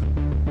cost.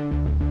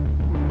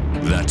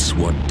 That's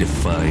what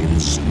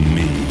defines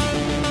me.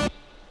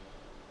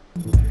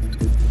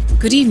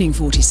 Good evening,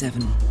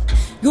 47.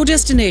 Your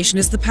destination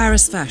is the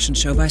Paris Fashion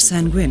Show by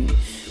Sanguine,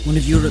 one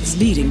of Europe's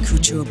leading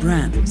couture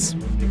brands.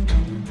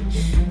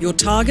 Your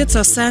targets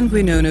are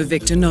Sanguine owner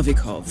Viktor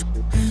Novikov,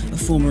 a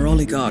former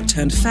oligarch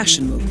turned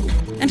fashion mogul,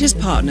 and his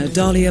partner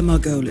Dalia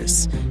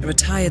Margolis, a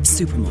retired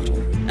supermodel,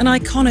 an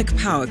iconic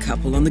power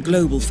couple on the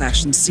global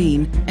fashion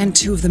scene, and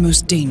two of the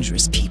most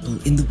dangerous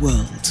people in the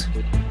world.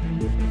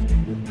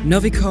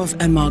 Novikov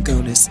and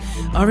Margolis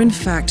are in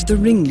fact the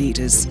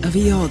ringleaders of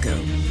Iago,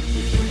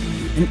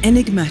 an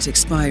enigmatic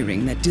spy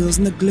ring that deals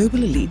in the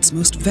global elite's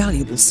most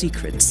valuable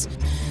secrets.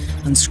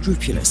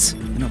 Unscrupulous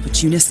and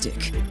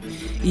opportunistic,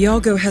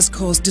 Iago has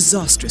caused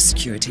disastrous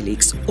security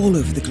leaks all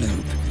over the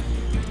globe.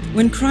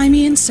 When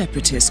Crimean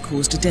separatists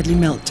caused a deadly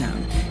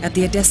meltdown at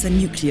the Odessa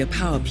nuclear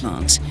power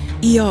plant,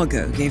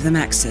 Iago gave them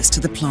access to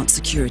the plant's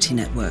security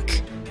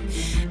network.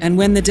 And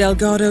when the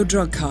Delgado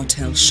drug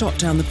cartel shot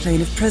down the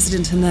plane of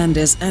President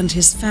Hernandez and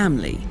his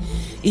family,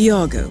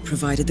 Iago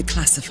provided the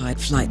classified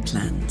flight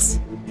plans.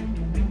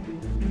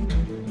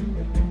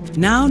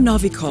 Now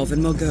Novikov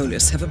and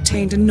Margolis have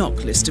obtained a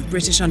knock list of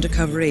British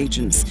undercover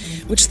agents,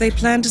 which they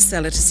plan to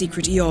sell at a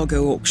secret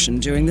Iago auction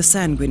during the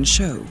Sanguine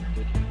show.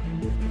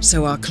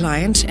 So our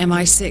client,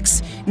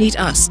 MI6, need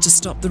us to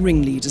stop the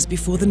ringleaders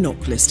before the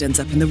knock list ends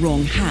up in the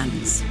wrong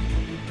hands.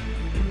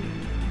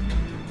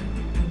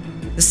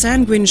 The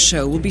Sanguine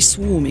show will be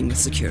swarming with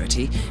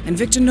security, and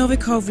Viktor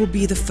Novikov will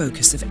be the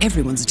focus of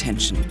everyone's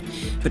attention.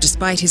 But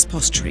despite his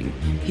posturing,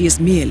 he is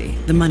merely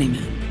the money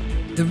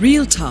man. The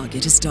real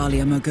target is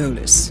Dalia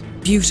Margolis.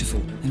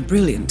 Beautiful and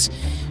brilliant,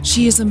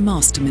 she is a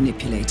master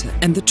manipulator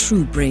and the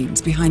true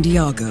brains behind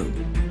Iago.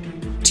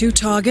 Two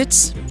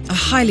targets, a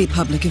highly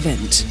public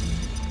event.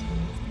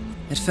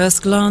 At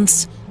first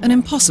glance, an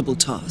impossible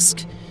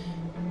task.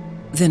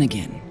 Then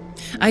again,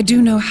 I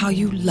do know how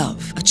you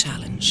love a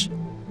challenge.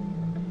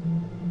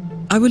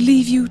 I will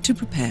leave you to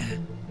prepare.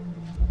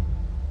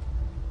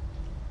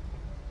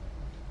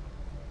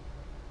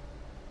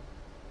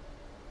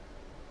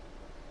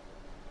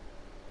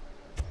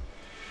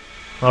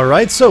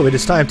 Alright, so it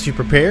is time to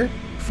prepare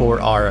for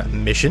our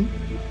mission,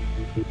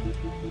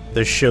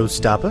 the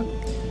Showstopper.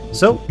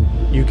 So,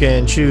 you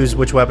can choose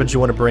which weapons you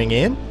want to bring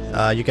in.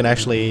 You can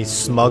actually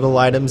smuggle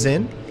items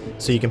in,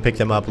 so you can pick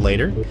them up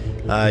later.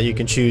 You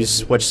can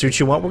choose what suit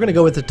you want. We're going to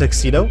go with the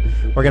tuxedo.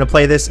 We're going to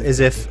play this as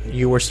if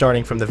you were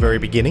starting from the very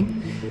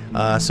beginning.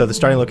 So the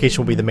starting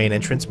location will be the main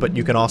entrance, but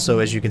you can also,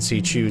 as you can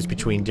see, choose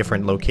between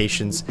different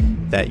locations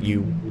that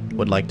you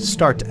would like to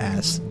start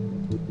as.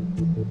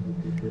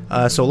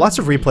 So lots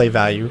of replay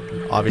value,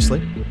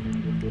 obviously.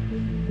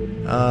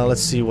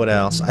 Let's see what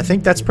else. I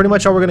think that's pretty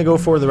much all we're going to go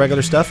for the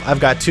regular stuff. I've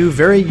got two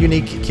very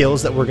unique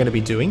kills that we're going to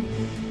be doing.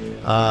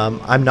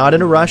 I'm not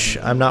in a rush.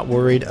 I'm not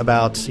worried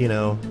about, you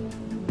know,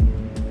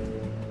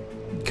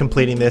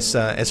 completing this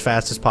as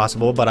fast as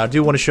possible, but I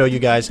do want to show you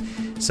guys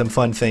some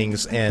fun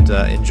things and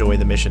enjoy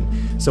the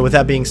mission. So with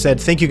that being said,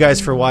 thank you guys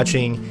for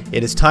watching.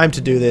 It is time to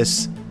do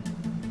this.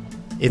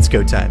 It's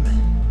go time.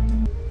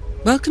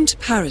 Welcome to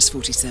Paris,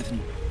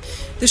 47.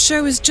 The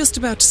show is just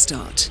about to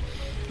start.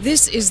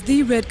 This is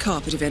the red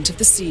carpet event of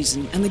the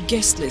season, and the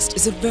guest list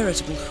is a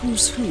veritable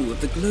who's who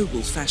of the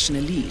global fashion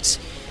elite.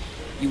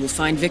 You will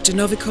find Viktor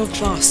Novikov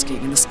basking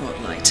in the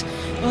spotlight,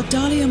 while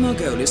Dalia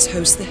Margolis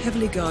hosts the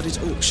heavily guarded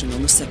auction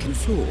on the second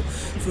floor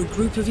for a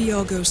group of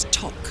Iago's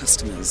top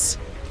customers.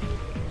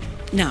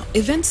 Now,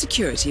 event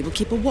security will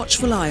keep a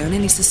watchful eye on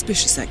any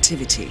suspicious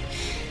activity,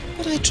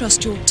 but I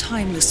trust your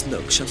timeless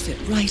look shall fit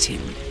right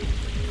in.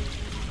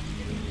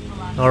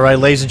 Alright,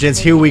 ladies and gents,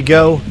 here we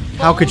go.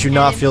 How could you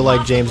not feel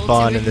like James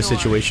Bond in this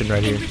situation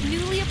right here?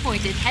 Newly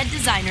appointed head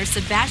designer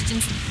Sebastian...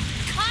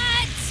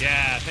 Cut!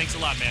 Yeah, thanks a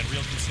lot, man.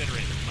 Real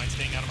considerate. Mind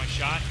staying out of my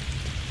shot?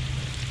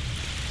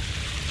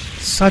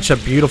 Such a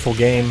beautiful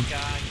game.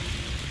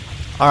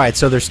 Alright,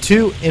 so there's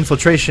two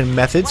infiltration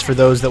methods for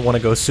those that want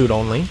to go suit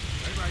only.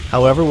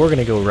 However, we're going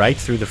to go right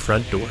through the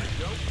front door.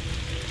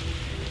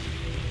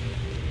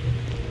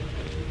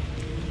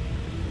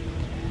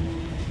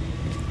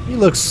 He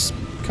looks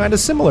kind of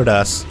similar to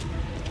us.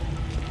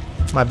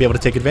 Might be able to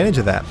take advantage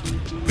of that.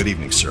 Good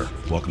evening, sir.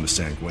 Welcome to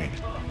Sanguine.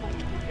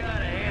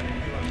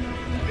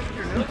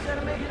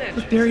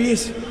 Look, there he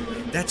is.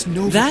 That's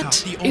Novikov,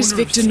 That the owner is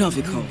Viktor of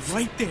Novikov,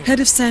 right there. head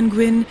of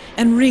Sanguine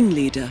and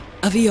ringleader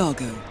of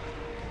Iago.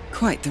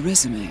 Quite the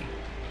resume.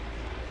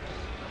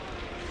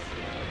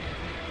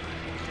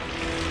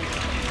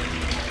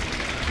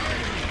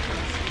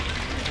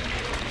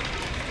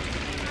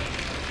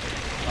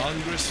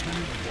 Congressman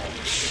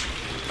Walsh.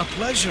 A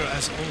pleasure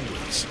as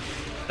always.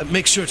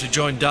 Make sure to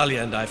join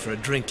Dahlia and I for a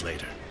drink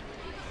later.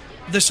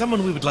 There's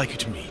someone we would like you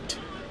to meet.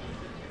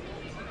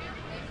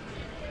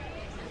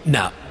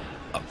 Now,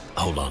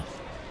 hold on.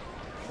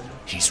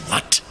 He's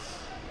what?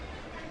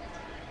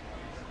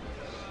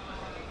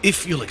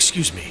 If you'll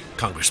excuse me,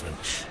 Congressman,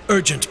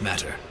 urgent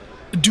matter.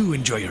 Do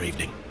enjoy your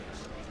evening.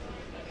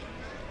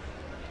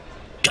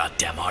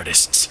 Goddamn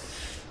artists.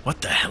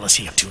 What the hell is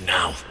he up to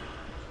now?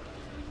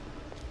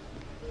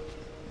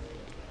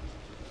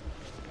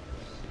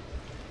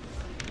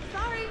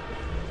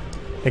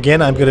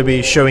 Again, I'm going to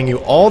be showing you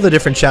all the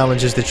different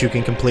challenges that you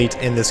can complete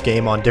in this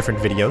game on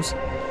different videos.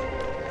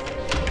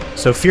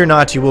 So fear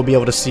not, you will be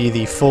able to see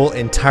the full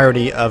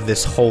entirety of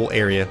this whole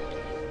area.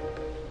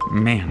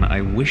 Man,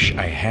 I wish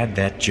I had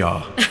that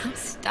jaw.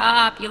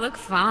 Stop, you look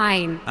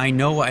fine. I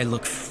know I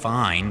look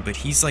fine, but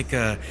he's like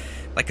a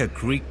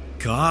Greek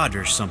god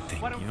or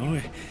something, you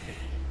know?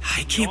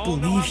 I can't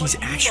believe he's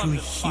actually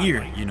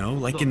here, you know,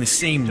 like in the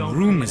same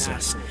room as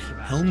us.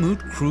 Helmut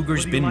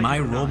Kruger's been my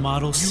role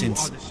model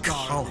since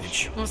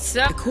college.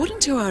 According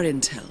to our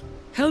intel,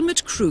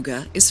 Helmut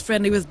Kruger is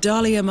friendly with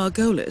Dahlia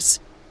Margolis.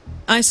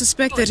 I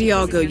suspect that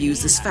Iago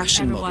uses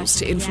fashion models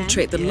to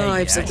infiltrate the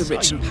lives of the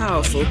rich and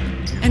powerful,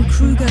 and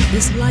Kruger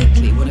is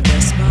likely one of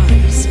their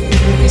spies.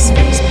 His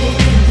face paint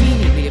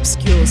conveniently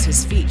obscures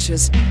his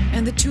features,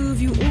 and the two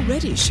of you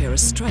already share a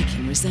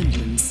striking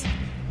resemblance.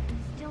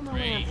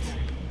 Great.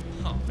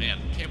 Oh man,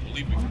 can't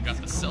believe we forgot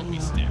the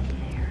selfie stick.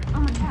 Oh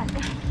my god,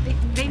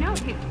 they know,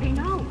 they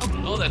know.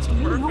 Okay. Oh, that's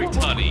perfect,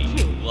 honey.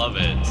 Love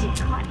it.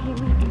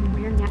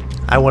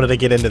 I wanted to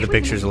get into the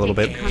pictures a little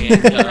bit.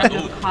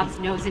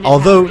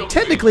 Although,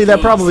 technically,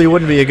 that probably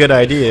wouldn't be a good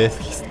idea.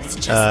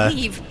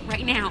 Leave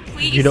right now,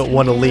 please. You don't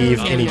want to leave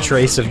any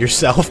trace of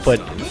yourself,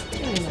 but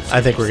I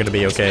think we're going to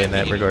be okay in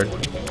that regard.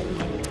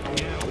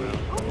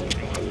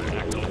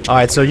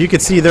 Alright, so you can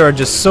see there are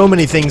just so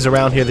many things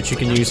around here that you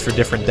can use for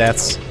different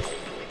deaths.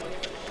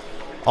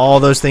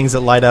 All those things that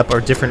light up are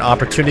different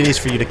opportunities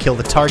for you to kill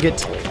the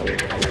target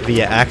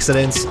via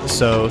accidents.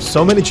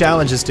 So many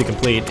challenges to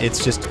complete.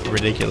 It's just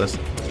ridiculous.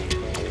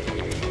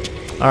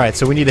 Alright,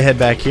 so we need to head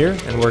back here,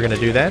 and we're going to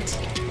do that.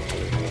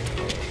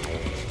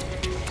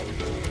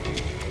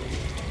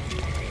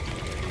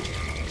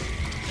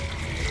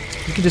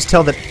 You can just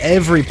tell that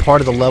every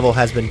part of the level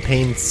has been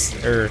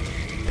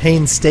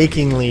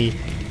painstakingly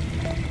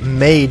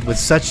made with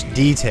such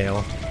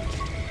detail.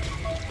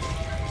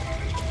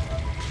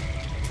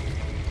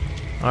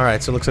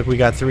 Alright, so it looks like we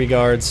got 3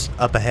 guards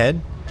up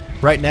ahead.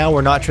 Right now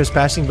we're not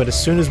trespassing, but as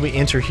soon as we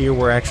enter here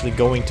we're actually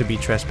going to be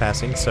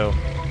trespassing, so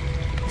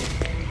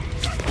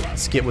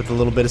let's get with a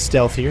little bit of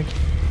stealth here.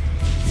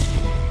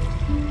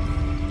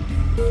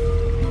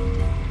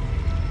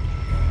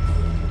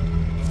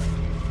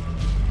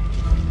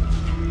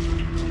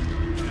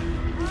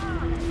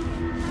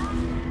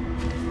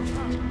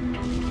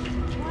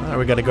 Alright,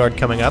 we got a guard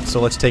coming up,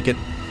 so let's take it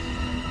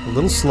a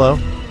little slow.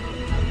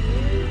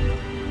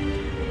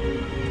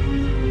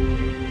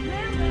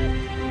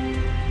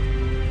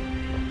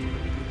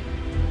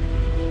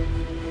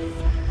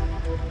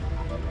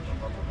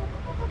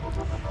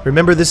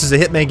 Remember, this is a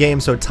Hitman game,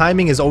 so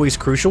timing is always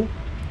crucial.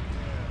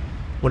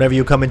 Whenever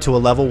you come into a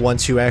level,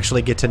 once you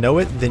actually get to know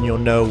it, then you'll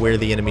know where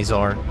the enemies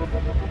are.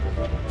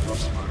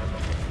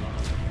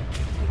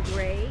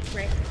 Great,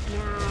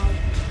 now.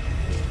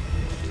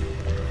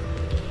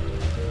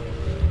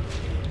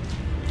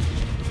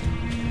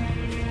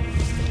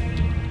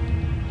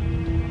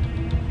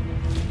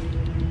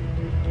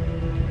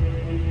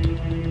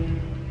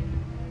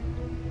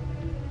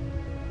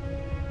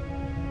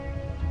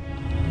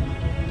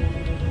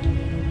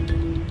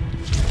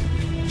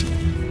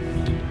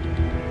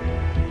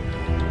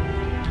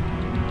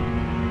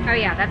 Oh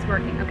yeah, that's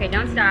working. Okay,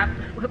 don't stop.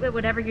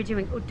 Whatever you're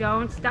doing. Oh,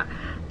 don't stop.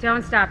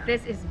 Don't stop.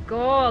 This is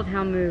gold,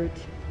 Helmut.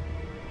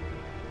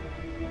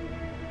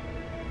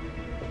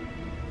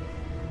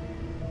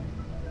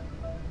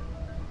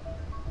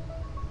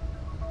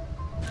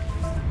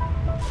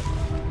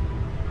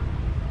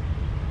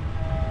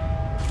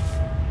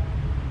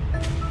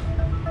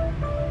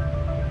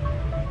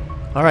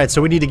 Alright,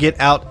 so we need to get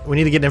out, we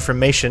need to get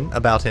information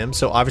about him,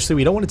 so obviously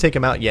we don't want to take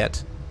him out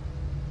yet.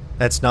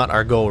 That's not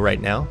our goal right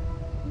now.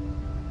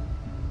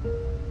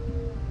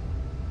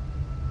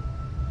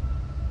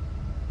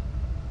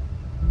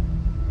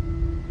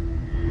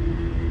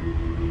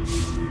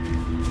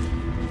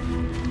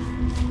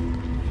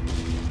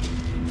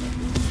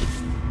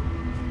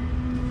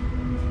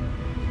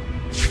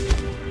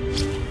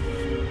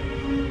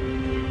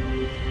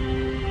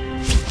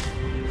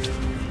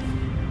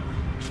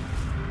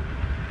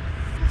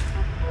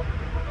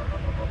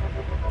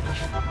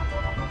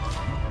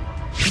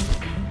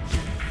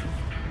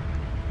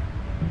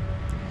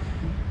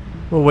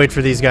 We'll wait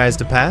for these guys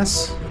to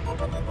pass.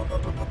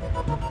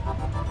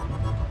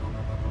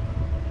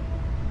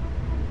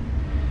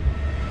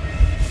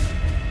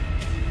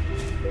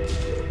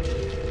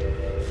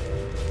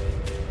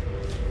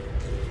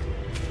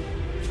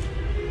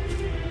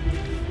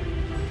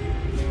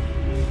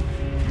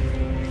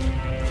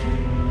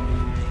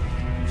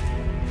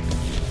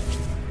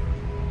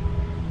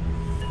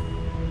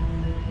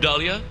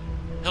 Dahlia?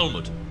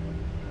 Helmut.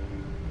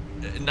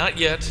 Not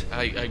yet.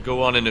 I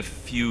go on in a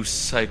few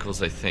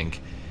cycles, I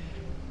think.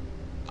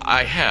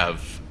 I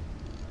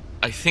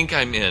think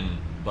I'm in,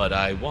 but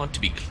I want to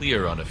be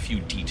clear on a few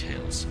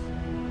details.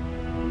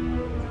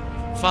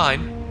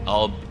 Fine.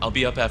 I'll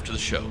be up after the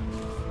show.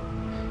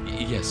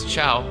 Yes,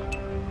 ciao.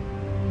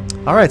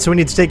 Alright, so we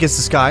need to take his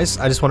disguise.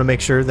 I just want to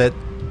make sure that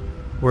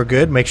we're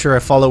good. Make sure I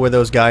follow where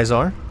those guys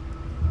are.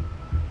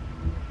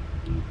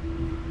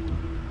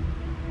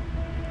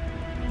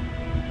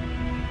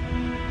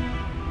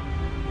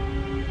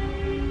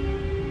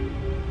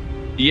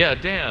 Yeah,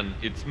 Dan,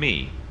 it's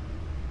me.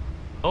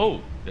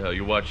 Oh,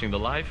 you're watching the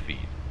live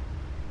feed.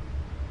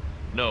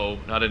 No,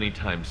 not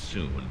anytime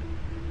soon.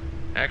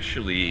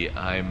 Actually,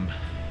 I'm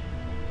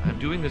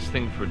doing this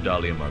thing for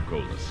Dahlia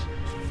Margolis.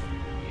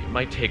 It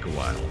might take a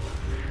while.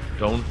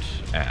 Don't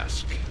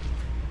ask.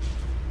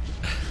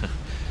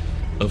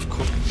 Of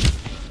course.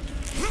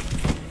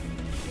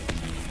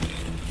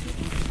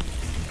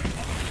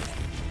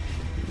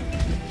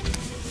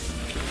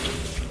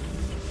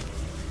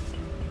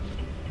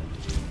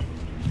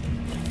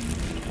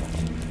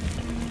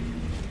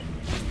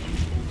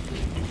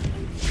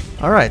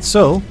 Alright,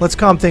 so let's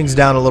calm things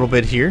down a little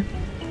bit here.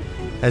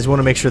 I just want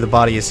to make sure the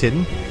body is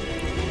hidden.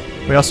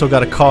 We also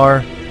got a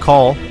car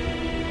call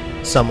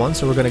someone,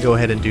 so we're going to go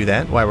ahead and do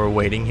that while we're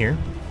waiting here.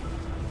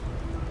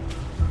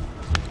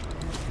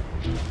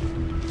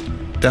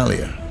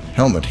 Dahlia,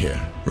 Helmut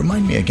here.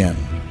 Remind me again,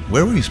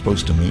 where were you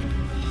supposed to meet?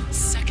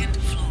 Second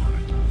floor,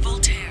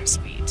 Voltaire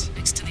Suite,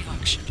 next to the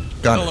auction.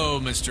 Got Hello,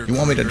 it. Mr. You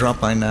want me to Kruger. drop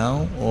by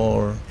now,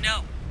 or...?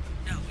 No,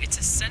 it's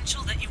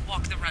essential that you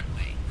walk the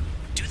runway.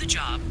 Do the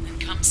job,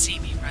 and come see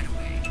me right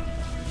away.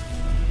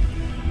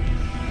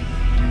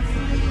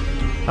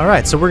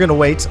 Alright, so we're going to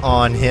wait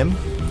on him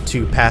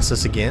to pass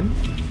us again.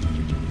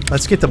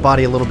 Let's get the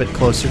body a little bit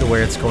closer to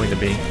where it's going to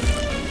be.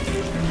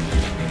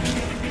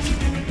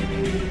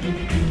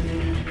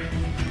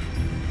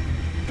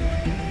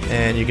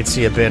 And you can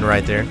see a bin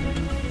right there.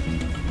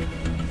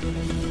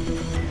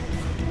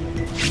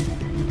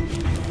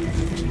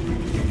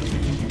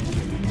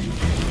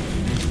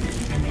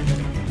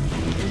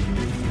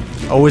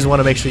 Always want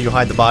to make sure you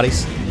hide the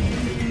bodies.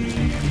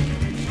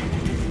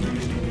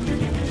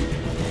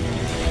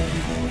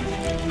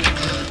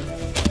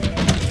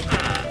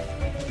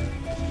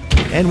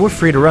 And we're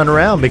free to run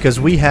around because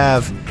we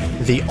have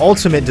the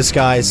ultimate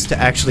disguise to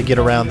actually get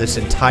around this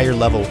entire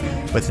level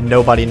with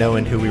nobody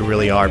knowing who we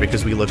really are,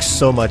 because we look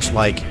so much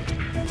like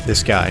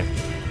this guy.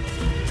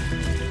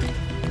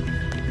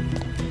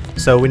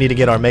 So we need to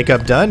get our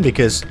makeup done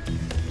because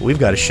we've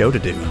got a show to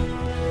do.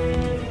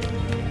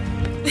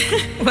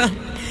 Well,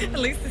 at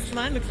least this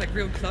line looks like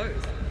real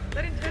clothes.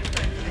 That intense.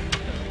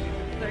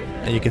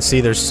 And you can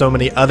see there's so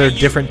many other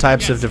different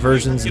types of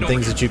diversions and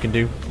things that you can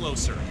do.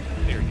 Closer.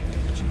 There you go.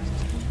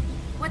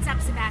 What's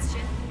up, Sebastian?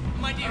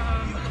 My dear,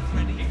 you look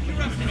ready. You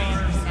rest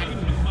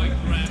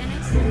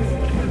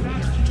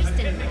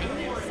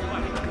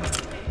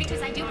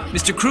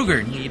Mr.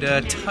 Kruger, need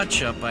a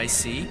touch-up, I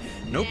see.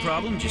 No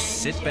problem,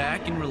 just sit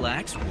back and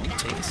relax. Won't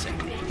take a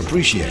second.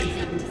 Appreciate it.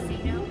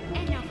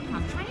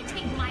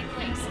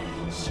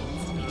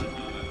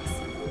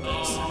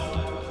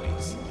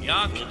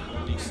 Bianca,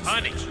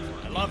 honey,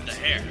 I love the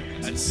hair.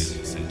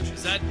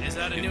 Is that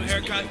a new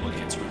haircut? Don't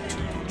you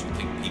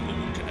think people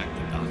will connect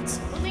the dots?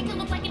 We'll make it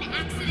look like an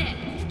accident.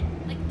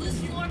 Like loose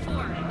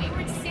floorboard,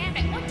 wayward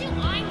sandbag. What do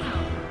I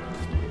know?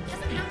 It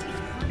doesn't have to be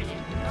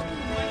permanent.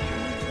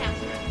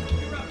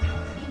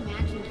 Can you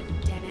imagine it,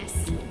 Dennis?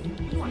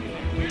 You are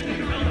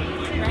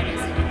red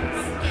as it is.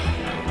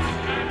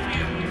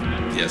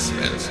 Yes,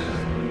 yes.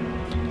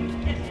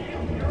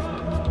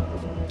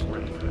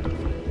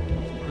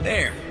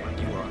 There.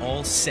 You are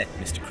all set,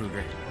 Mr.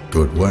 Kruger.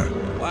 Good work.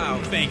 Wow,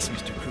 thanks,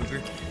 Mr.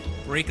 Kruger.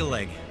 Break a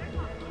leg.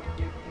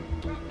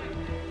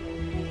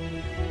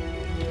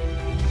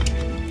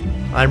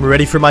 I'm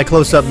ready for my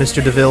close-up,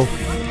 Mr. DeVille.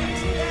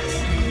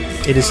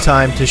 It is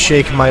time to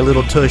shake my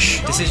little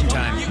tush. Decision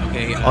time.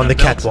 Okay. On the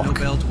belt, catwalk. No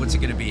belt. What's it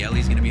gonna be?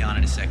 Ellie's gonna be on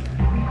in a second.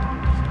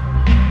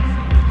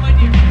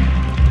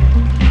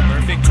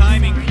 Perfect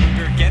timing,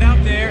 Kruger. Get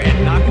out there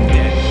and knock him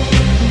dead.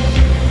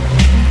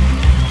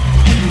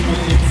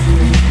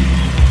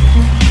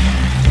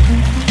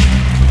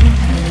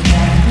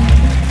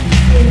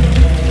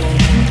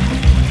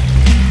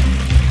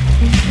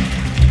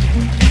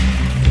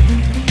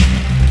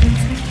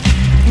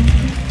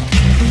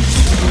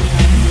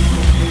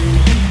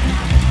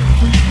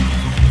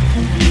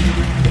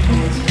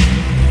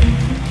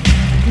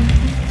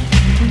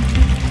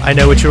 I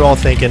know what you're all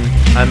thinking.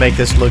 I make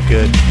this look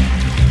good.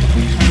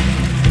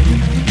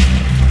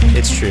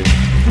 It's true.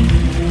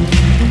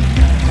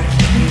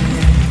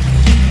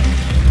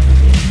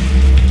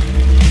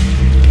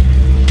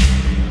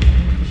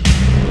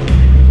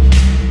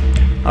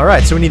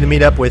 Alright, so we need to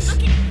meet up with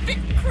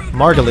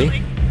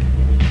Margalie.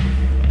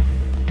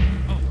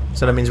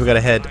 So that means we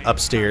gotta head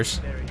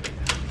upstairs.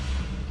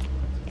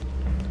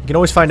 You can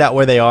always find out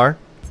where they are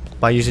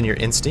by using your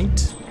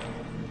instinct.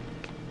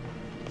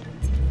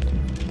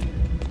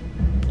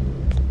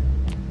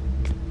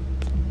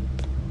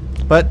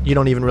 But you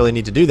don't even really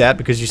need to do that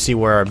because you see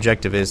where our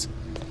objective is.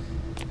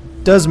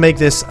 Does make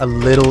this a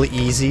little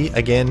easy.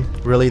 Again,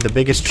 really the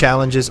biggest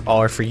challenges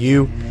are for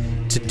you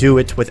to do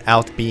it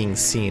without being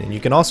seen. And you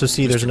can also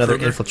see there's another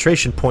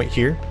infiltration point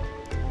here.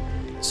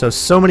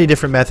 So many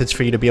different methods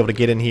for you to be able to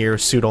get in here,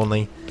 suit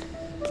only.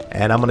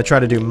 And I'm going to try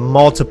to do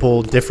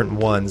multiple different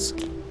ones.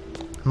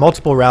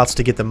 Multiple routes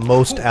to get the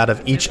most out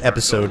of each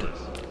episode.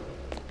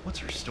 What's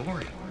her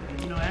story?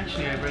 You know,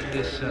 actually, I read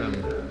this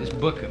this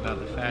book about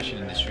the fashion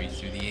industry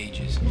through the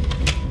ages.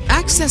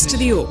 Access to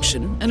the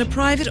auction and a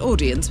private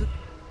audience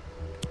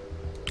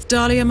with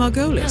Dahlia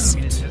Margolis.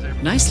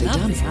 Nicely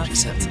done,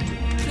 47.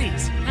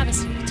 Please, have a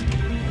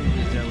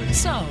seat.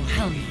 So,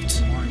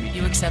 Helmut,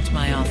 you accept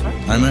my offer?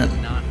 I'm in.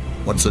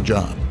 What's the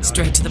job?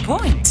 Straight to the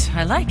point.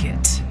 I like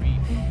it.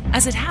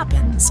 As it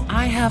happens,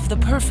 I have the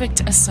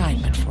perfect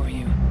assignment for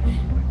you.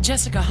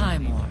 Jessica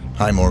Highmore.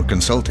 Highmore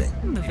Consulting.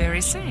 The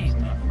very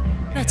same.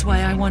 That's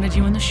why I wanted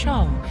you in the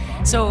show,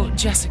 so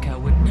Jessica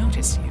would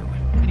notice you.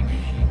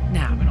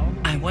 Now,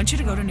 I want you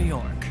to go to New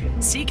York,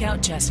 seek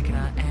out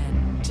Jessica,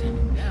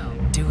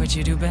 and do what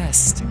you do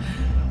best.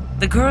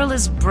 The girl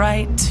is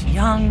bright,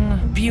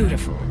 young,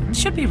 beautiful.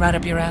 Should be right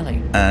up your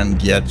alley.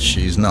 And yet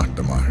she's not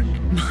the mark.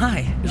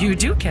 My, you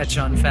do catch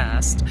on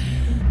fast.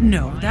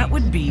 No, that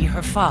would be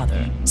her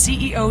father,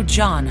 CEO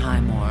John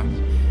Highmore.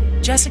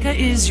 Jessica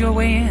is your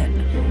way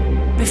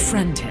in.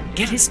 Befriend him,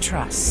 get his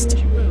trust.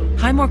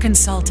 Highmore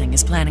Consulting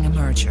is planning a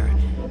merger.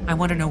 I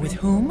want to know with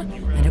whom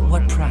and at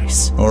what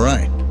price. All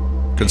right.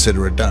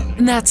 Consider it done.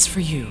 And that's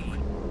for you.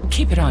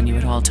 Keep it on you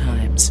at all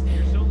times.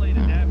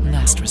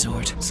 Last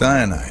resort.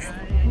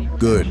 Cyanide.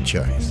 Good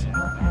choice.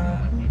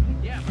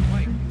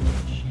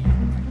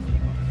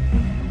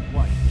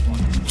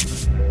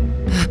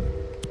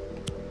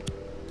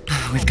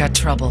 We've got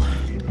trouble.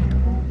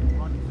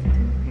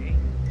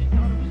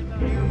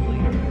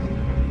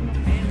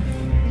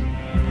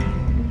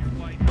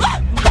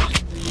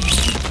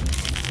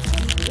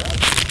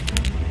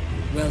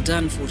 Well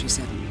done,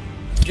 47.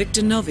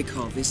 Victor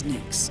Novikov is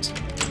next.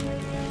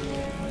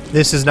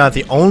 This is not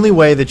the only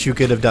way that you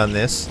could have done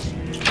this.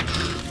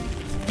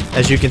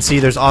 As you can see,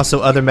 there's also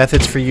other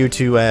methods for you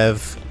to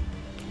have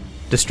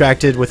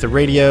distracted with the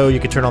radio. You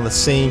can turn on the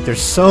sync.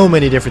 There's so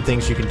many different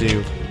things you can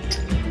do.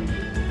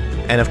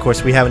 And of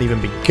course, we haven't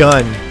even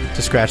begun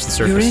to scratch the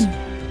surface. You're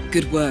in.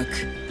 Good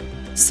work.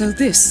 So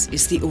this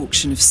is the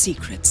auction of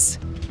secrets.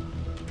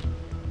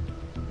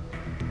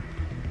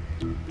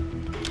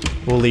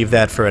 We'll leave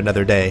that for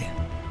another day.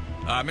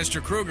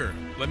 Mr. Kruger,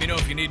 let me know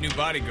if you need new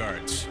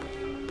bodyguards.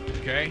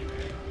 Okay?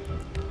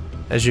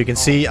 As you can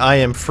see, I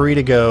am free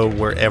to go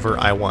wherever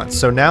I want.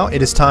 So now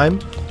it is time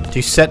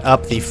to set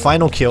up the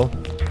final kill.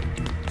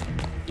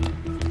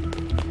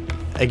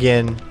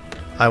 Again,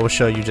 I will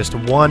show you just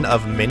one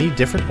of many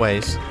different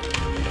ways.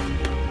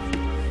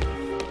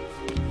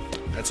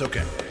 That's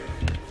okay.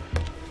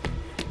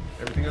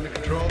 Everything under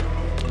control?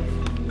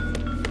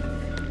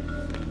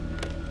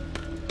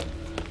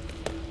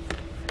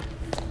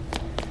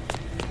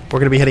 We're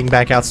going to be heading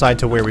back outside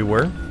to where we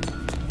were.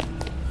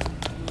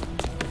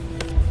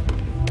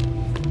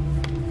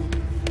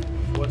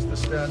 What's the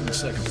stat on the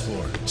second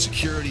floor?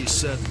 Security is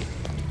set.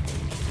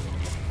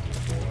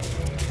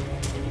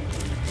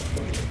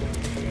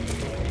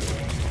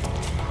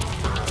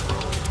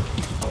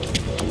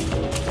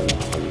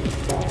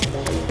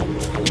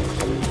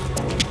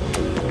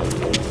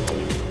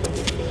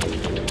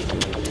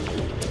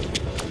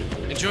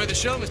 Enjoy the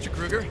show, Mr.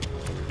 Kruger.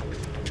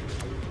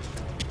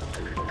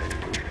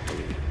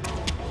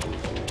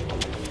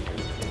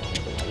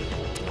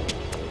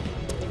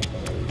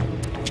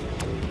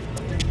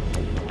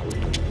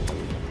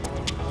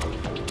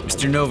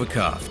 Mr.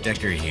 Novikov,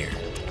 Decker here.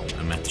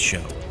 I'm at the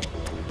show.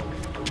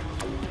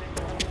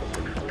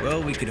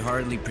 Well, we could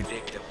hardly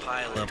predict a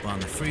pile-up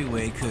on the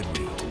freeway, could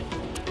we?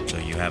 So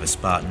you have a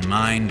spot in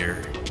mind,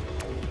 or...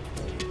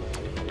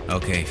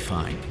 Okay,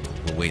 fine.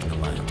 We'll wait in the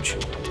lounge.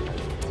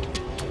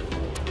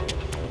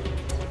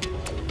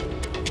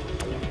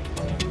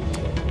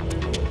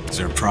 Is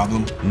there a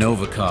problem?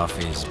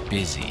 Novikov is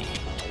busy.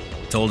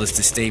 Told us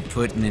to stay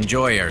put and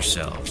enjoy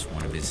ourselves.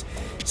 One of his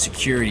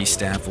security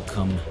staff will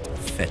come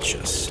fetch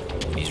us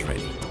when he's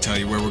ready. Tell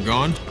you where we're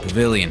going?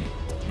 Pavilion,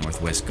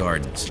 Northwest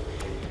Gardens.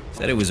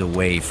 Said it was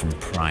away from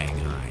prying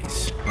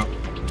eyes.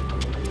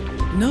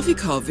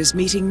 Novikov is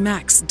meeting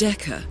Max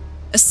Decker,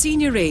 a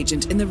senior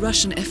agent in the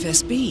Russian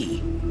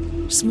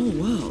FSB. Small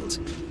world.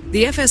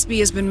 The FSB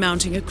has been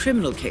mounting a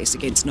criminal case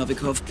against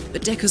Novikov,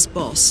 but Decker's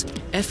boss,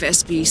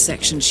 FSB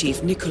Section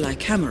Chief Nikolai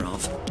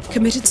Kamarov,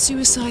 committed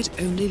suicide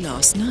only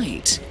last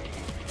night.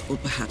 Or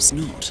perhaps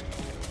not.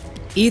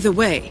 Either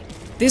way,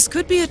 this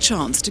could be a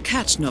chance to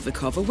catch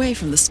Novikov away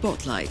from the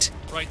spotlight.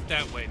 Right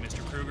that way,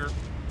 Mr. Kruger.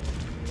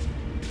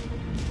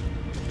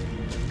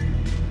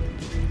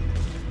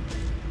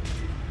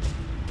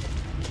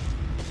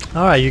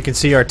 Alright, you can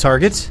see our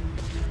target.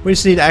 We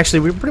just need to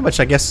actually, we pretty much,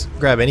 I guess,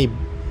 grab any...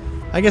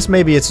 I guess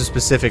maybe it's a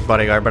specific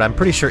bodyguard, but I'm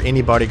pretty sure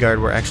any bodyguard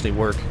will actually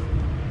work.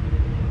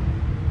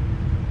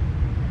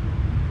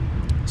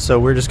 So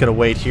we're just going to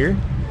wait here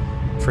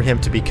for him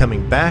to be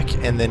coming back,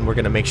 and then we're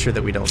going to make sure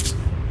that we don't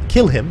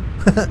kill him,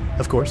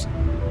 of course.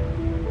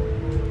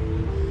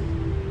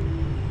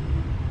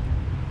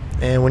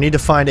 And we need to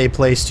find a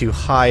place to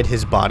hide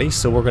his body,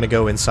 so we're going to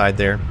go inside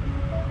there.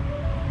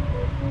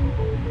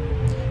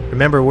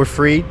 Remember, we're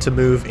free to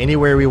move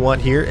anywhere we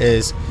want here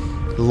as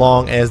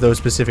long as those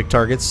specific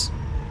targets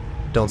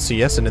don't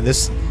see us. And in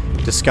this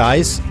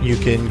disguise, you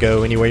can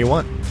go anywhere you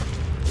want.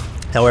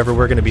 However,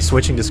 we're going to be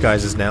switching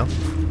disguises now,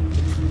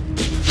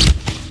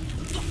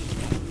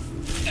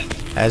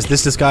 as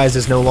this disguise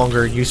is no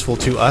longer useful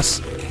to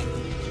us.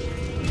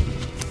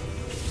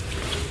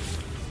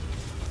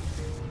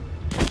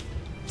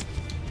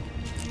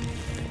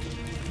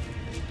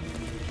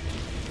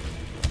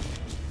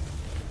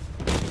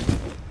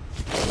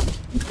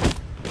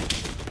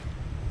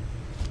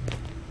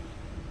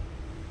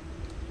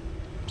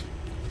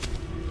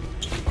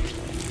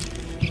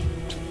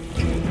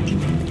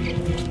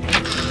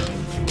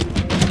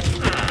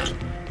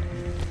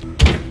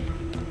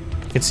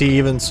 You can see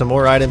even some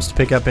more items to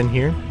pick up in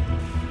here.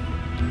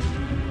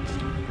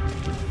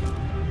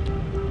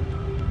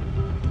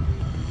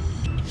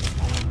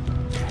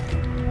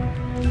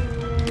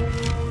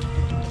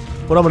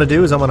 What I'm going to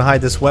do is I'm going to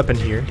hide this weapon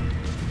here.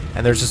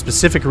 And there's a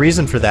specific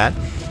reason for that,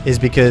 is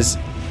because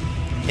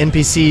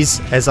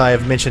NPCs, as I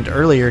have mentioned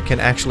earlier, can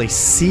actually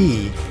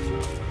see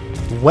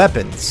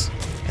weapons.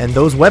 And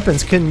those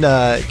weapons can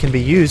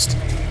be used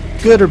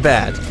good or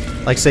bad.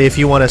 Like, say, if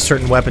you want a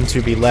certain weapon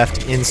to be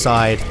left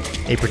inside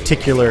a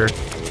particular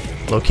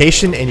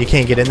location and you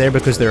can't get in there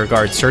because there are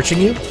guards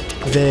searching you,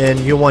 then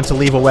you'll want to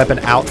leave a weapon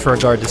out for a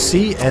guard to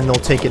see, and they'll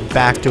take it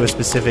back to a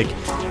specific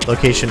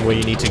location where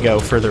you need to go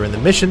further in the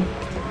mission.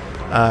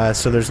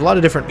 So there's a lot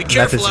of different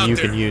methods that you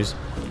can use.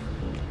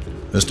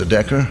 Mr.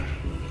 Decker,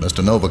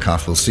 Mr.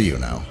 Novikov will see you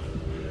now.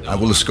 I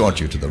will escort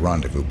you to the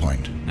rendezvous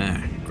point.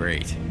 Ah,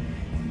 great.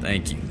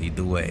 Thank you. Lead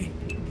the way.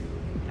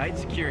 Tight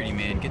security,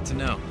 man. Good to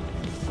know.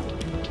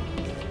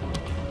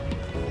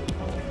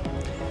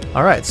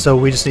 Alright, so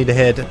we just need to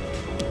head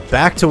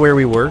back to where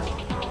we were.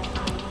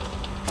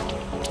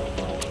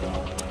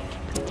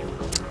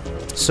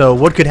 So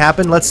what could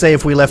happen? Let's say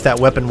if we left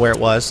that weapon where it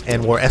was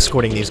and we're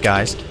escorting these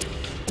guys.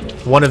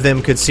 One of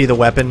them could see the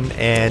weapon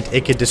and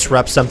it could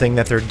disrupt something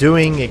that they're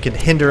doing. It could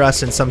hinder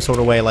us in some sort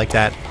of way like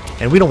that.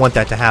 And we don't want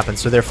that to happen.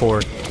 So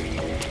therefore,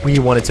 we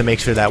wanted to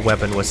make sure that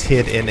weapon was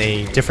hid in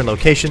a different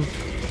location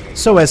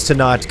so as to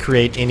not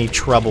create any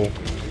trouble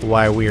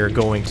while we are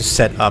going to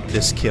set up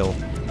this kill.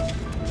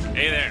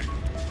 Hey there.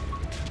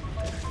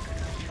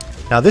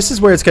 Now this is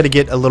where it's going to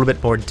get a little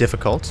bit more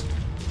difficult.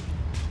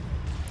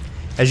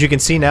 As you can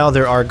see now,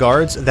 there are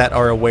guards that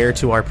are aware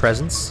to our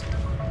presence.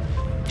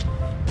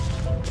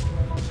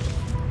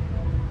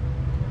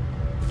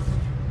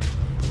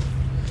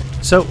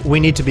 So we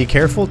need to be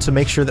careful to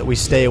make sure that we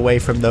stay away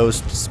from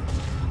those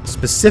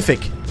specific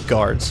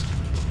guards.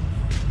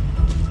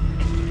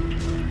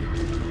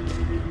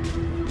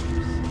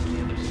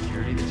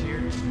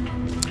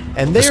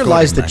 And there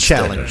lies the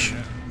challenge.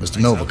 Mr.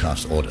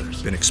 Novikov's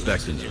orders. Been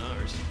expecting you.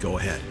 Go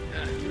ahead.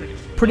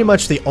 Pretty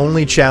much the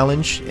only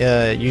challenge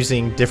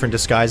using different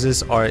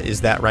disguises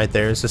is that right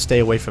there, so stay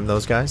away from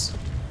those guys.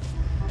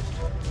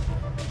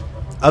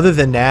 Other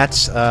than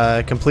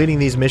that, completing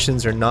these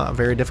missions are not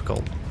very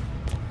difficult.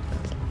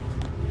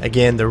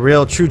 Again, the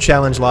real true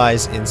challenge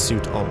lies in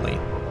suit only.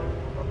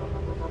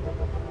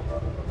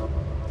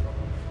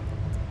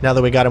 Now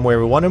that we got him where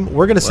we want him,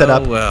 we're going to set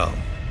up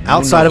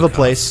outside of a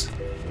place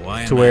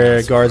to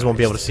where guards won't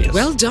be able to see us.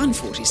 Well done,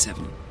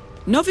 47.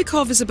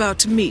 Novikov is about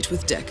to meet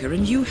with Decker,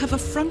 and you have a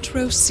front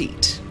row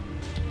seat.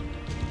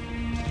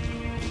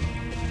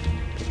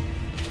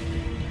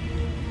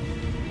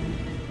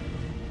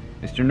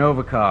 Mr.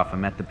 Novikov,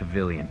 I'm at the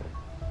pavilion.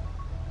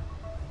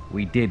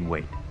 We did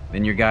wait.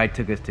 Then your guy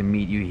took us to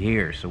meet you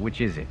here, so which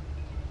is it?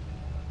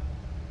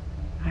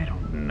 I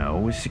don't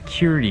know. A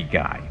security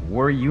guy.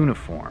 Wore a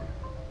uniform.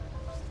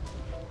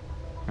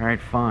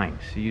 Alright, fine.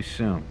 See you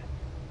soon.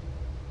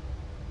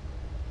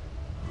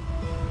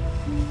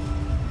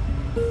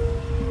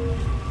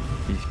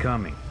 He's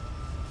coming.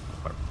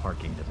 Our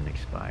parking doesn't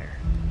expire.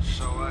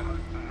 So,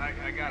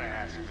 I gotta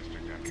ask, Mr.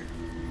 Decker.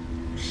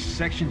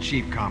 Section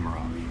Chief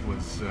Komarov,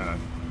 was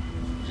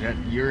that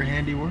your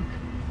handiwork?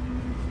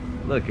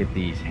 Look at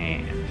these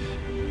hands.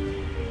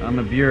 I'm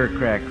a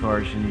bureaucrat,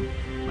 Carson.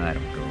 I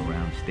don't go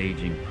around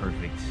staging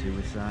perfect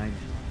suicides.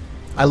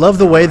 I love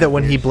the way that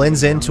when he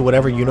blends into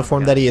whatever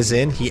uniform that he is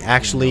in, he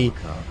actually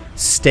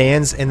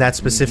stands in that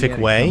specific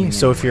way.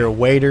 So if you're a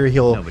waiter,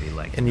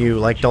 and you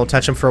like don't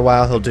touch him for a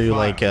while, he'll do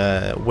like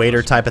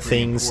waiter type of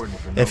things.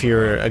 If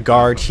you're a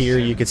guard here,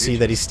 you can see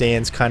that he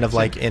stands kind of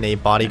like in a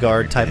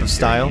bodyguard type of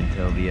style.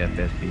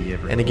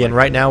 And again,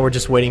 right now we're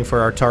just waiting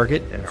for our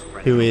target,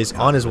 who is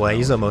on his way.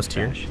 He's almost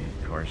here.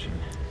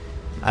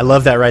 I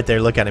love that right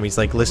there. Look at him. He's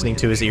like listening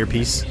to his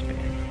earpiece.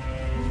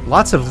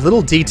 Lots of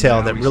little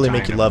detail that really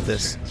make you love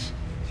this.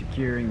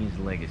 Securing his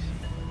legacy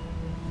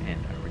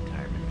and our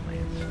retirement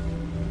plans.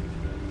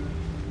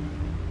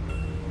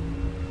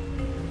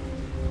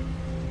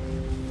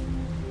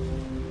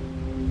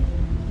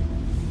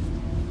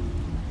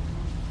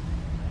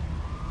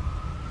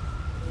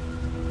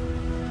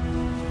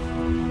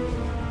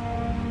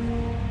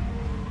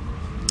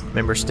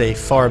 Remember, stay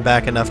far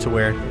back enough to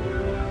where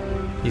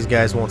these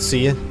guys won't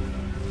see you.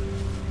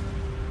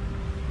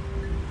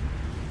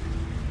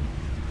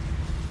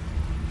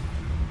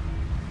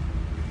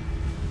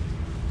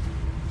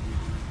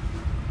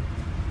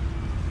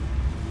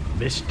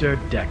 Mr.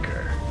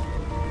 Decker.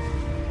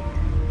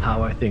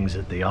 How are things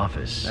at the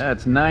office?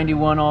 That's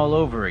 91 all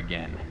over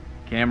again.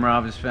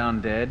 Kamarov is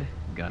found dead,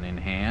 gun in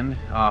hand,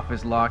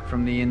 office locked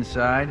from the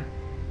inside.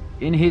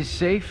 In his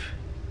safe,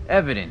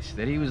 evidence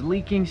that he was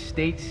leaking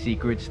state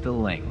secrets to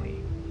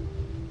Langley.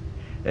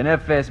 An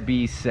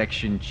FSB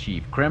section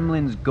chief,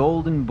 Kremlin's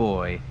golden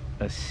boy,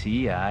 a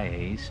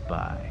CIA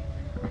spy.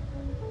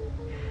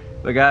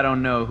 Look, I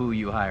don't know who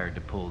you hired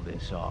to pull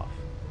this off,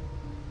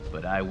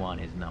 but I want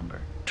his number.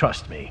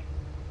 Trust me,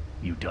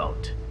 you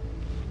don't.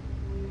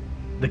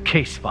 The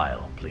case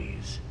file,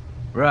 please.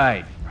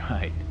 Right.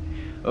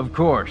 Of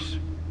course.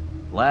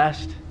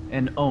 Last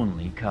and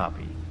only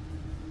copy.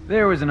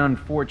 There was an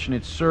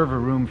unfortunate server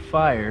room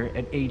fire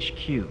at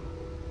HQ.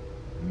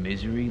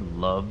 Misery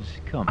loves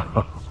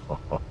company.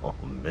 Oh,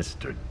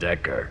 Mr.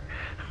 Decker.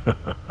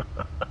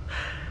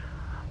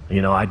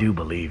 You know, I do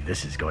believe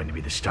this is going to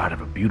be the start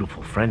of a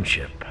beautiful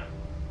friendship.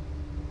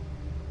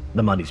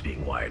 The money's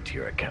being wired to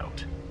your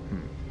account.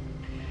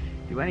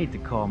 Do I need to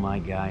call my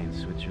guy in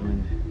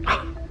Switzerland?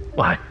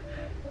 Why?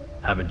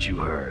 Haven't you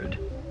heard?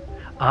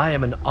 I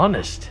am an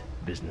honest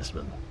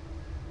businessman.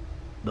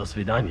 Do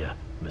svidaniya,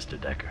 Mr.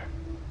 Decker.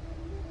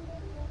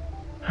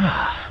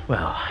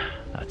 Well,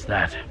 that's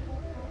that.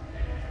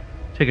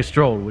 Take a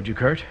stroll, would you,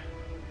 Kurt?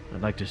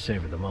 I'd like to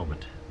savor the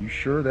moment. You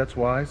sure that's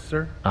wise,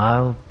 sir?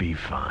 I'll be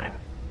fine.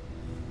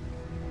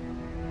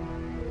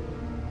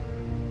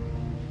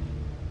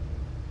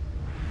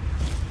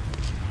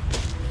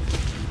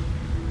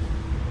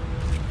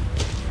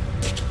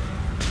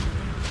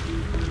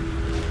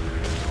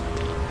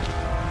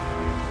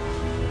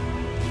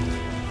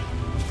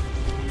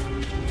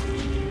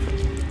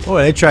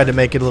 Boy, they tried to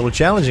make it a little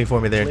challenging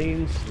for me there.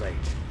 Clean slate.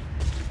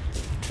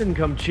 Didn't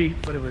come cheap,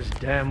 but it was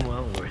damn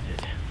well worth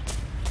it.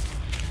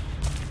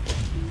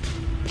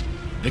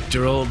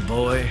 Victor, old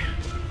boy,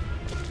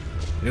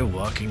 you're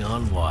walking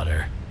on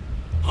water.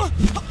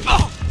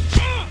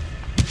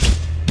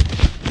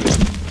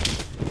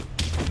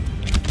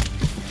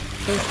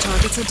 Both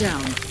targets are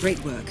down.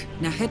 Great work.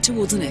 Now head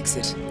towards an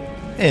exit.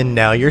 And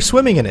now you're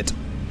swimming in it.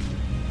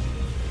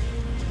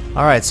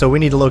 Alright, so we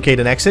need to locate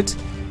an exit.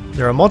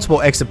 There are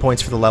multiple exit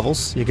points for the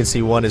levels. You can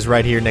see one is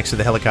right here next to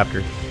the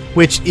helicopter,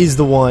 which is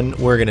the one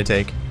we're going to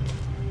take.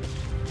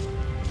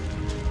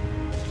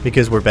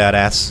 Because we're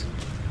badass.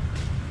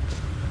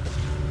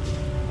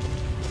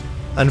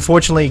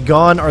 Unfortunately,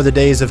 gone are the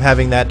days of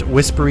having that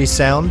whispery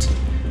sound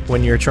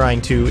when you're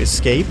trying to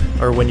escape,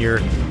 or when you're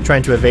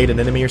trying to evade an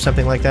enemy or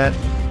something like that.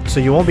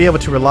 So you won't be able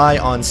to rely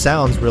on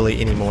sounds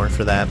really anymore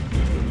for that.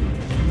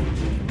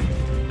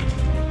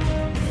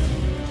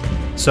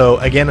 So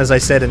again, as I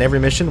said, in every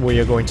mission we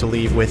are going to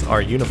leave with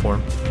our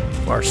uniform,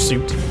 our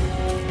suit.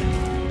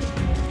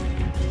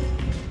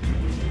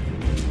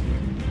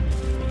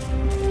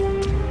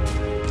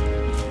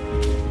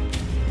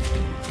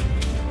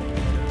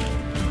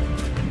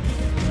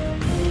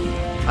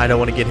 I don't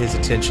want to get his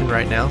attention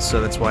right now, so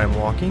that's why I'm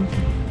walking.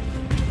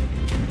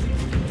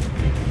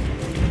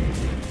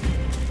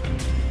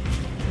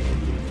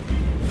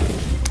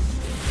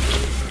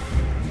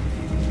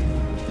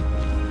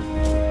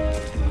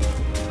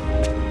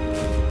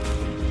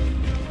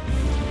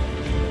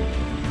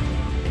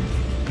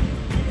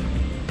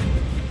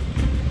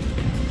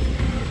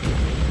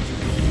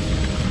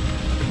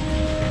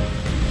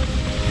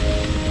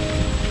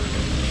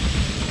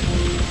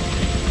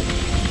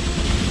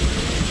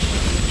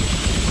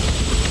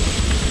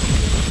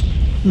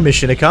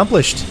 Mission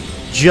accomplished.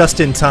 Just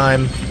in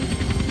time.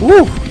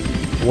 Woo!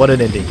 What an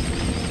ending.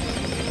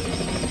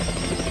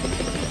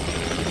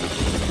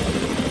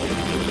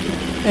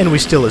 And we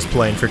still is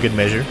playing for good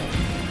measure.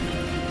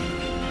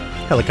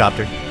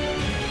 Helicopter.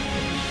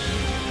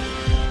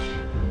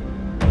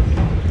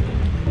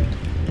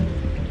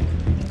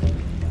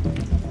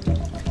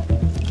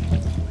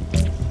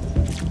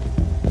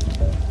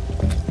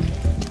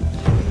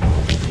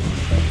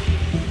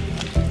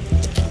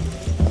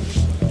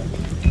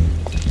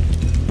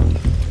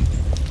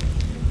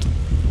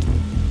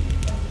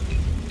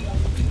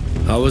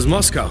 How was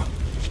Moscow?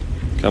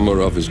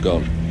 Kamarov is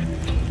gone.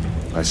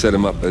 I set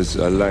him up as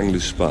a Langley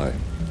spy.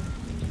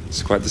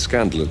 It's quite the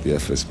scandal at the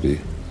FSB.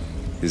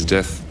 His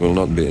death will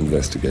not be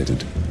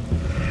investigated.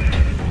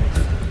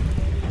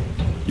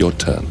 Your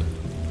turn.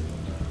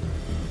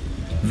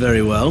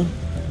 Very well.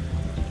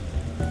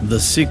 The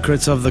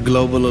secrets of the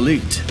global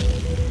elite.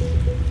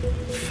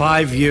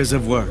 5 years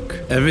of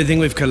work. Everything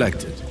we've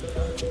collected.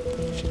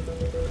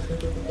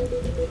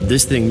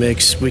 This thing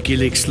makes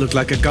WikiLeaks look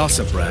like a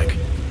gossip rag.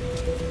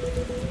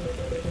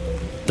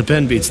 The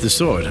pen beats the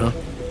sword, huh?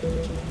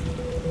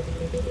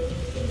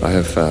 I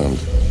have found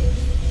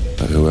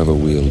that whoever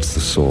wields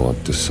the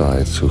sword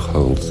decides who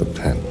holds the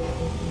pen.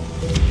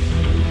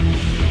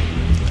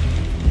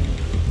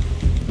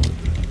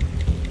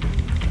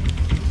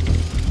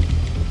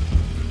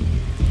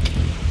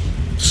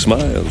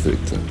 Smile,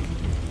 Victor.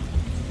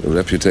 Your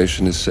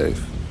reputation is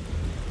safe.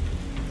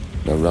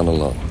 Now run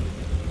along.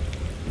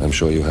 I'm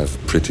sure you have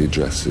pretty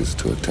dresses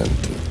to attend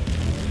to.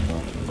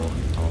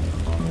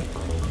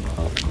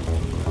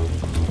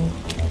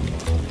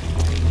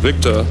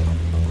 Victor,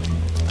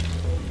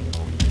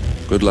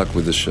 good luck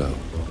with the show.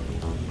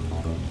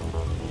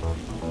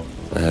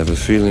 I have a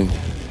feeling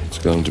it's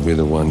going to be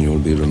the one you'll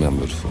be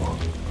remembered for.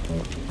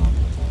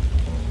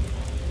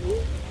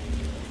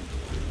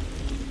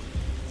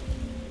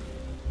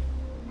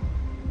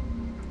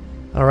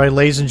 All right,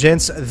 ladies and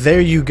gents, there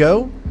you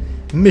go.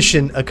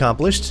 Mission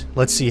accomplished.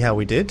 Let's see how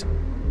we did.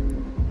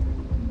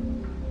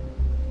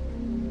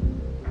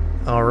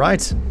 All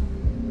right.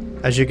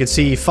 As you can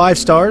see, 5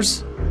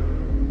 stars.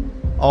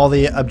 All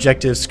the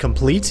objectives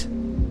complete.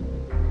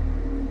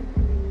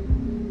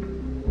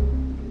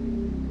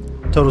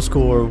 Total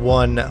score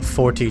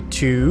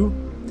 142.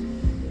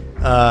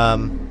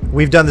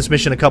 We've done this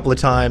mission a couple of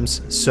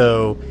times,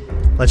 so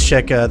let's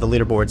check the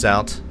leaderboards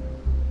out.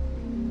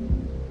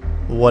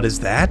 What is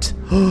that?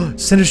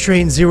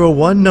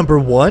 CenterStrain01 number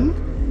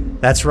 1?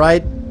 That's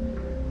right.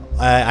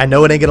 I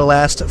know it ain't gonna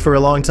last for a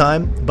long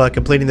time, but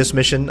completing this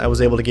mission, I was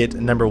able to get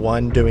number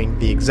 1 doing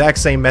the exact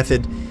same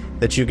method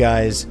that you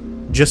guys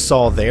just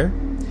saw there.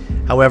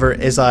 However,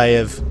 as I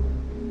have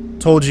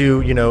told you,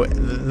 you know,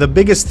 the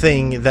biggest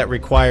thing that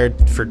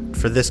required for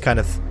this kind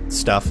of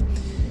stuff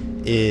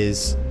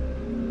is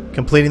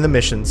completing the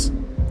missions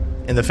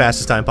in the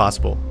fastest time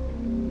possible.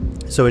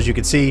 So as you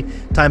can see,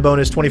 time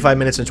bonus 25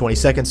 minutes and 20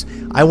 seconds.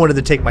 I wanted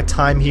to take my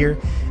time here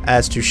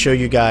as to show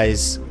you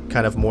guys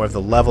kind of more of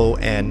the level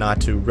and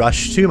not to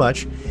rush too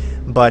much,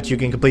 but you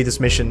can complete this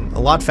mission a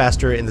lot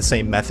faster in the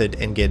same method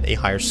and get a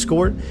higher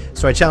score.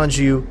 So I challenge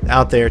you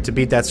out there to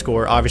beat that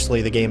score.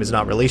 Obviously the game is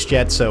not released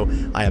yet, so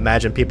I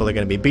imagine people are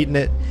going to be beating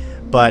it,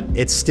 but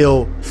it's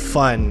still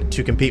fun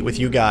to compete with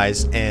you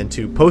guys and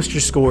to post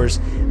your scores.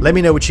 Let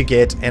me know what you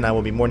get, and I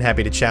will be more than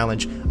happy to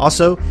challenge.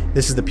 Also,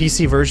 this is the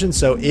PC version,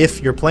 so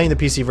if you're playing the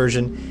PC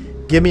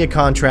version, give me a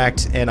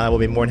contract and I will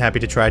be more than happy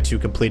to try to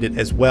complete it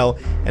as well,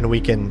 and we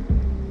can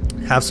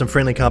have some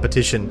friendly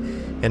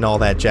competition and all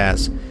that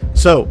jazz.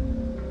 So,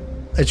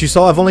 as you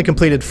saw, I've only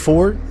completed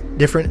 4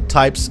 different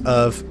types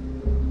of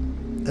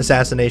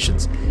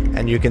assassinations,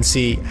 and you can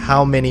see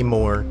how many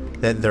more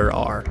that there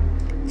are.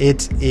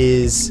 It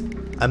is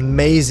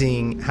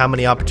amazing how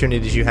many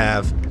opportunities you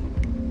have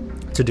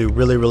to do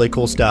really, really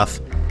cool stuff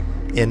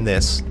in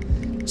this.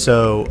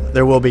 So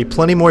there will be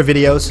plenty more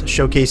videos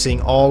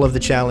showcasing all of the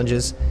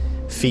challenges,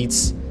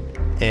 feats,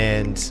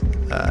 and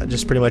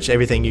just pretty much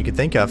everything you could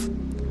think of.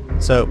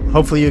 So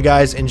hopefully you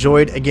guys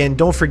enjoyed. Again,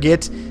 don't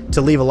forget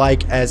to leave a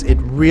like, as it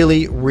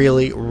really,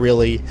 really,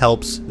 really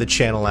helps the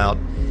channel out.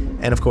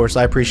 And of course,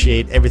 I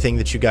appreciate everything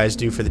that you guys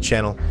do for the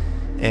channel.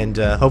 And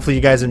hopefully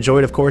you guys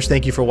enjoyed. Of course,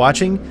 thank you for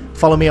watching.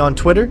 Follow me on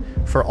Twitter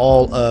for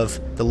all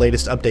of the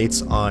latest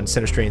updates on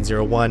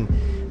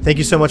CenterStrain01. Thank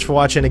you so much for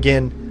watching.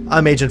 Again,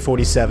 I'm Agent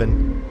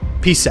 47.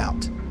 Peace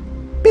out,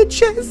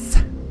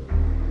 bitches.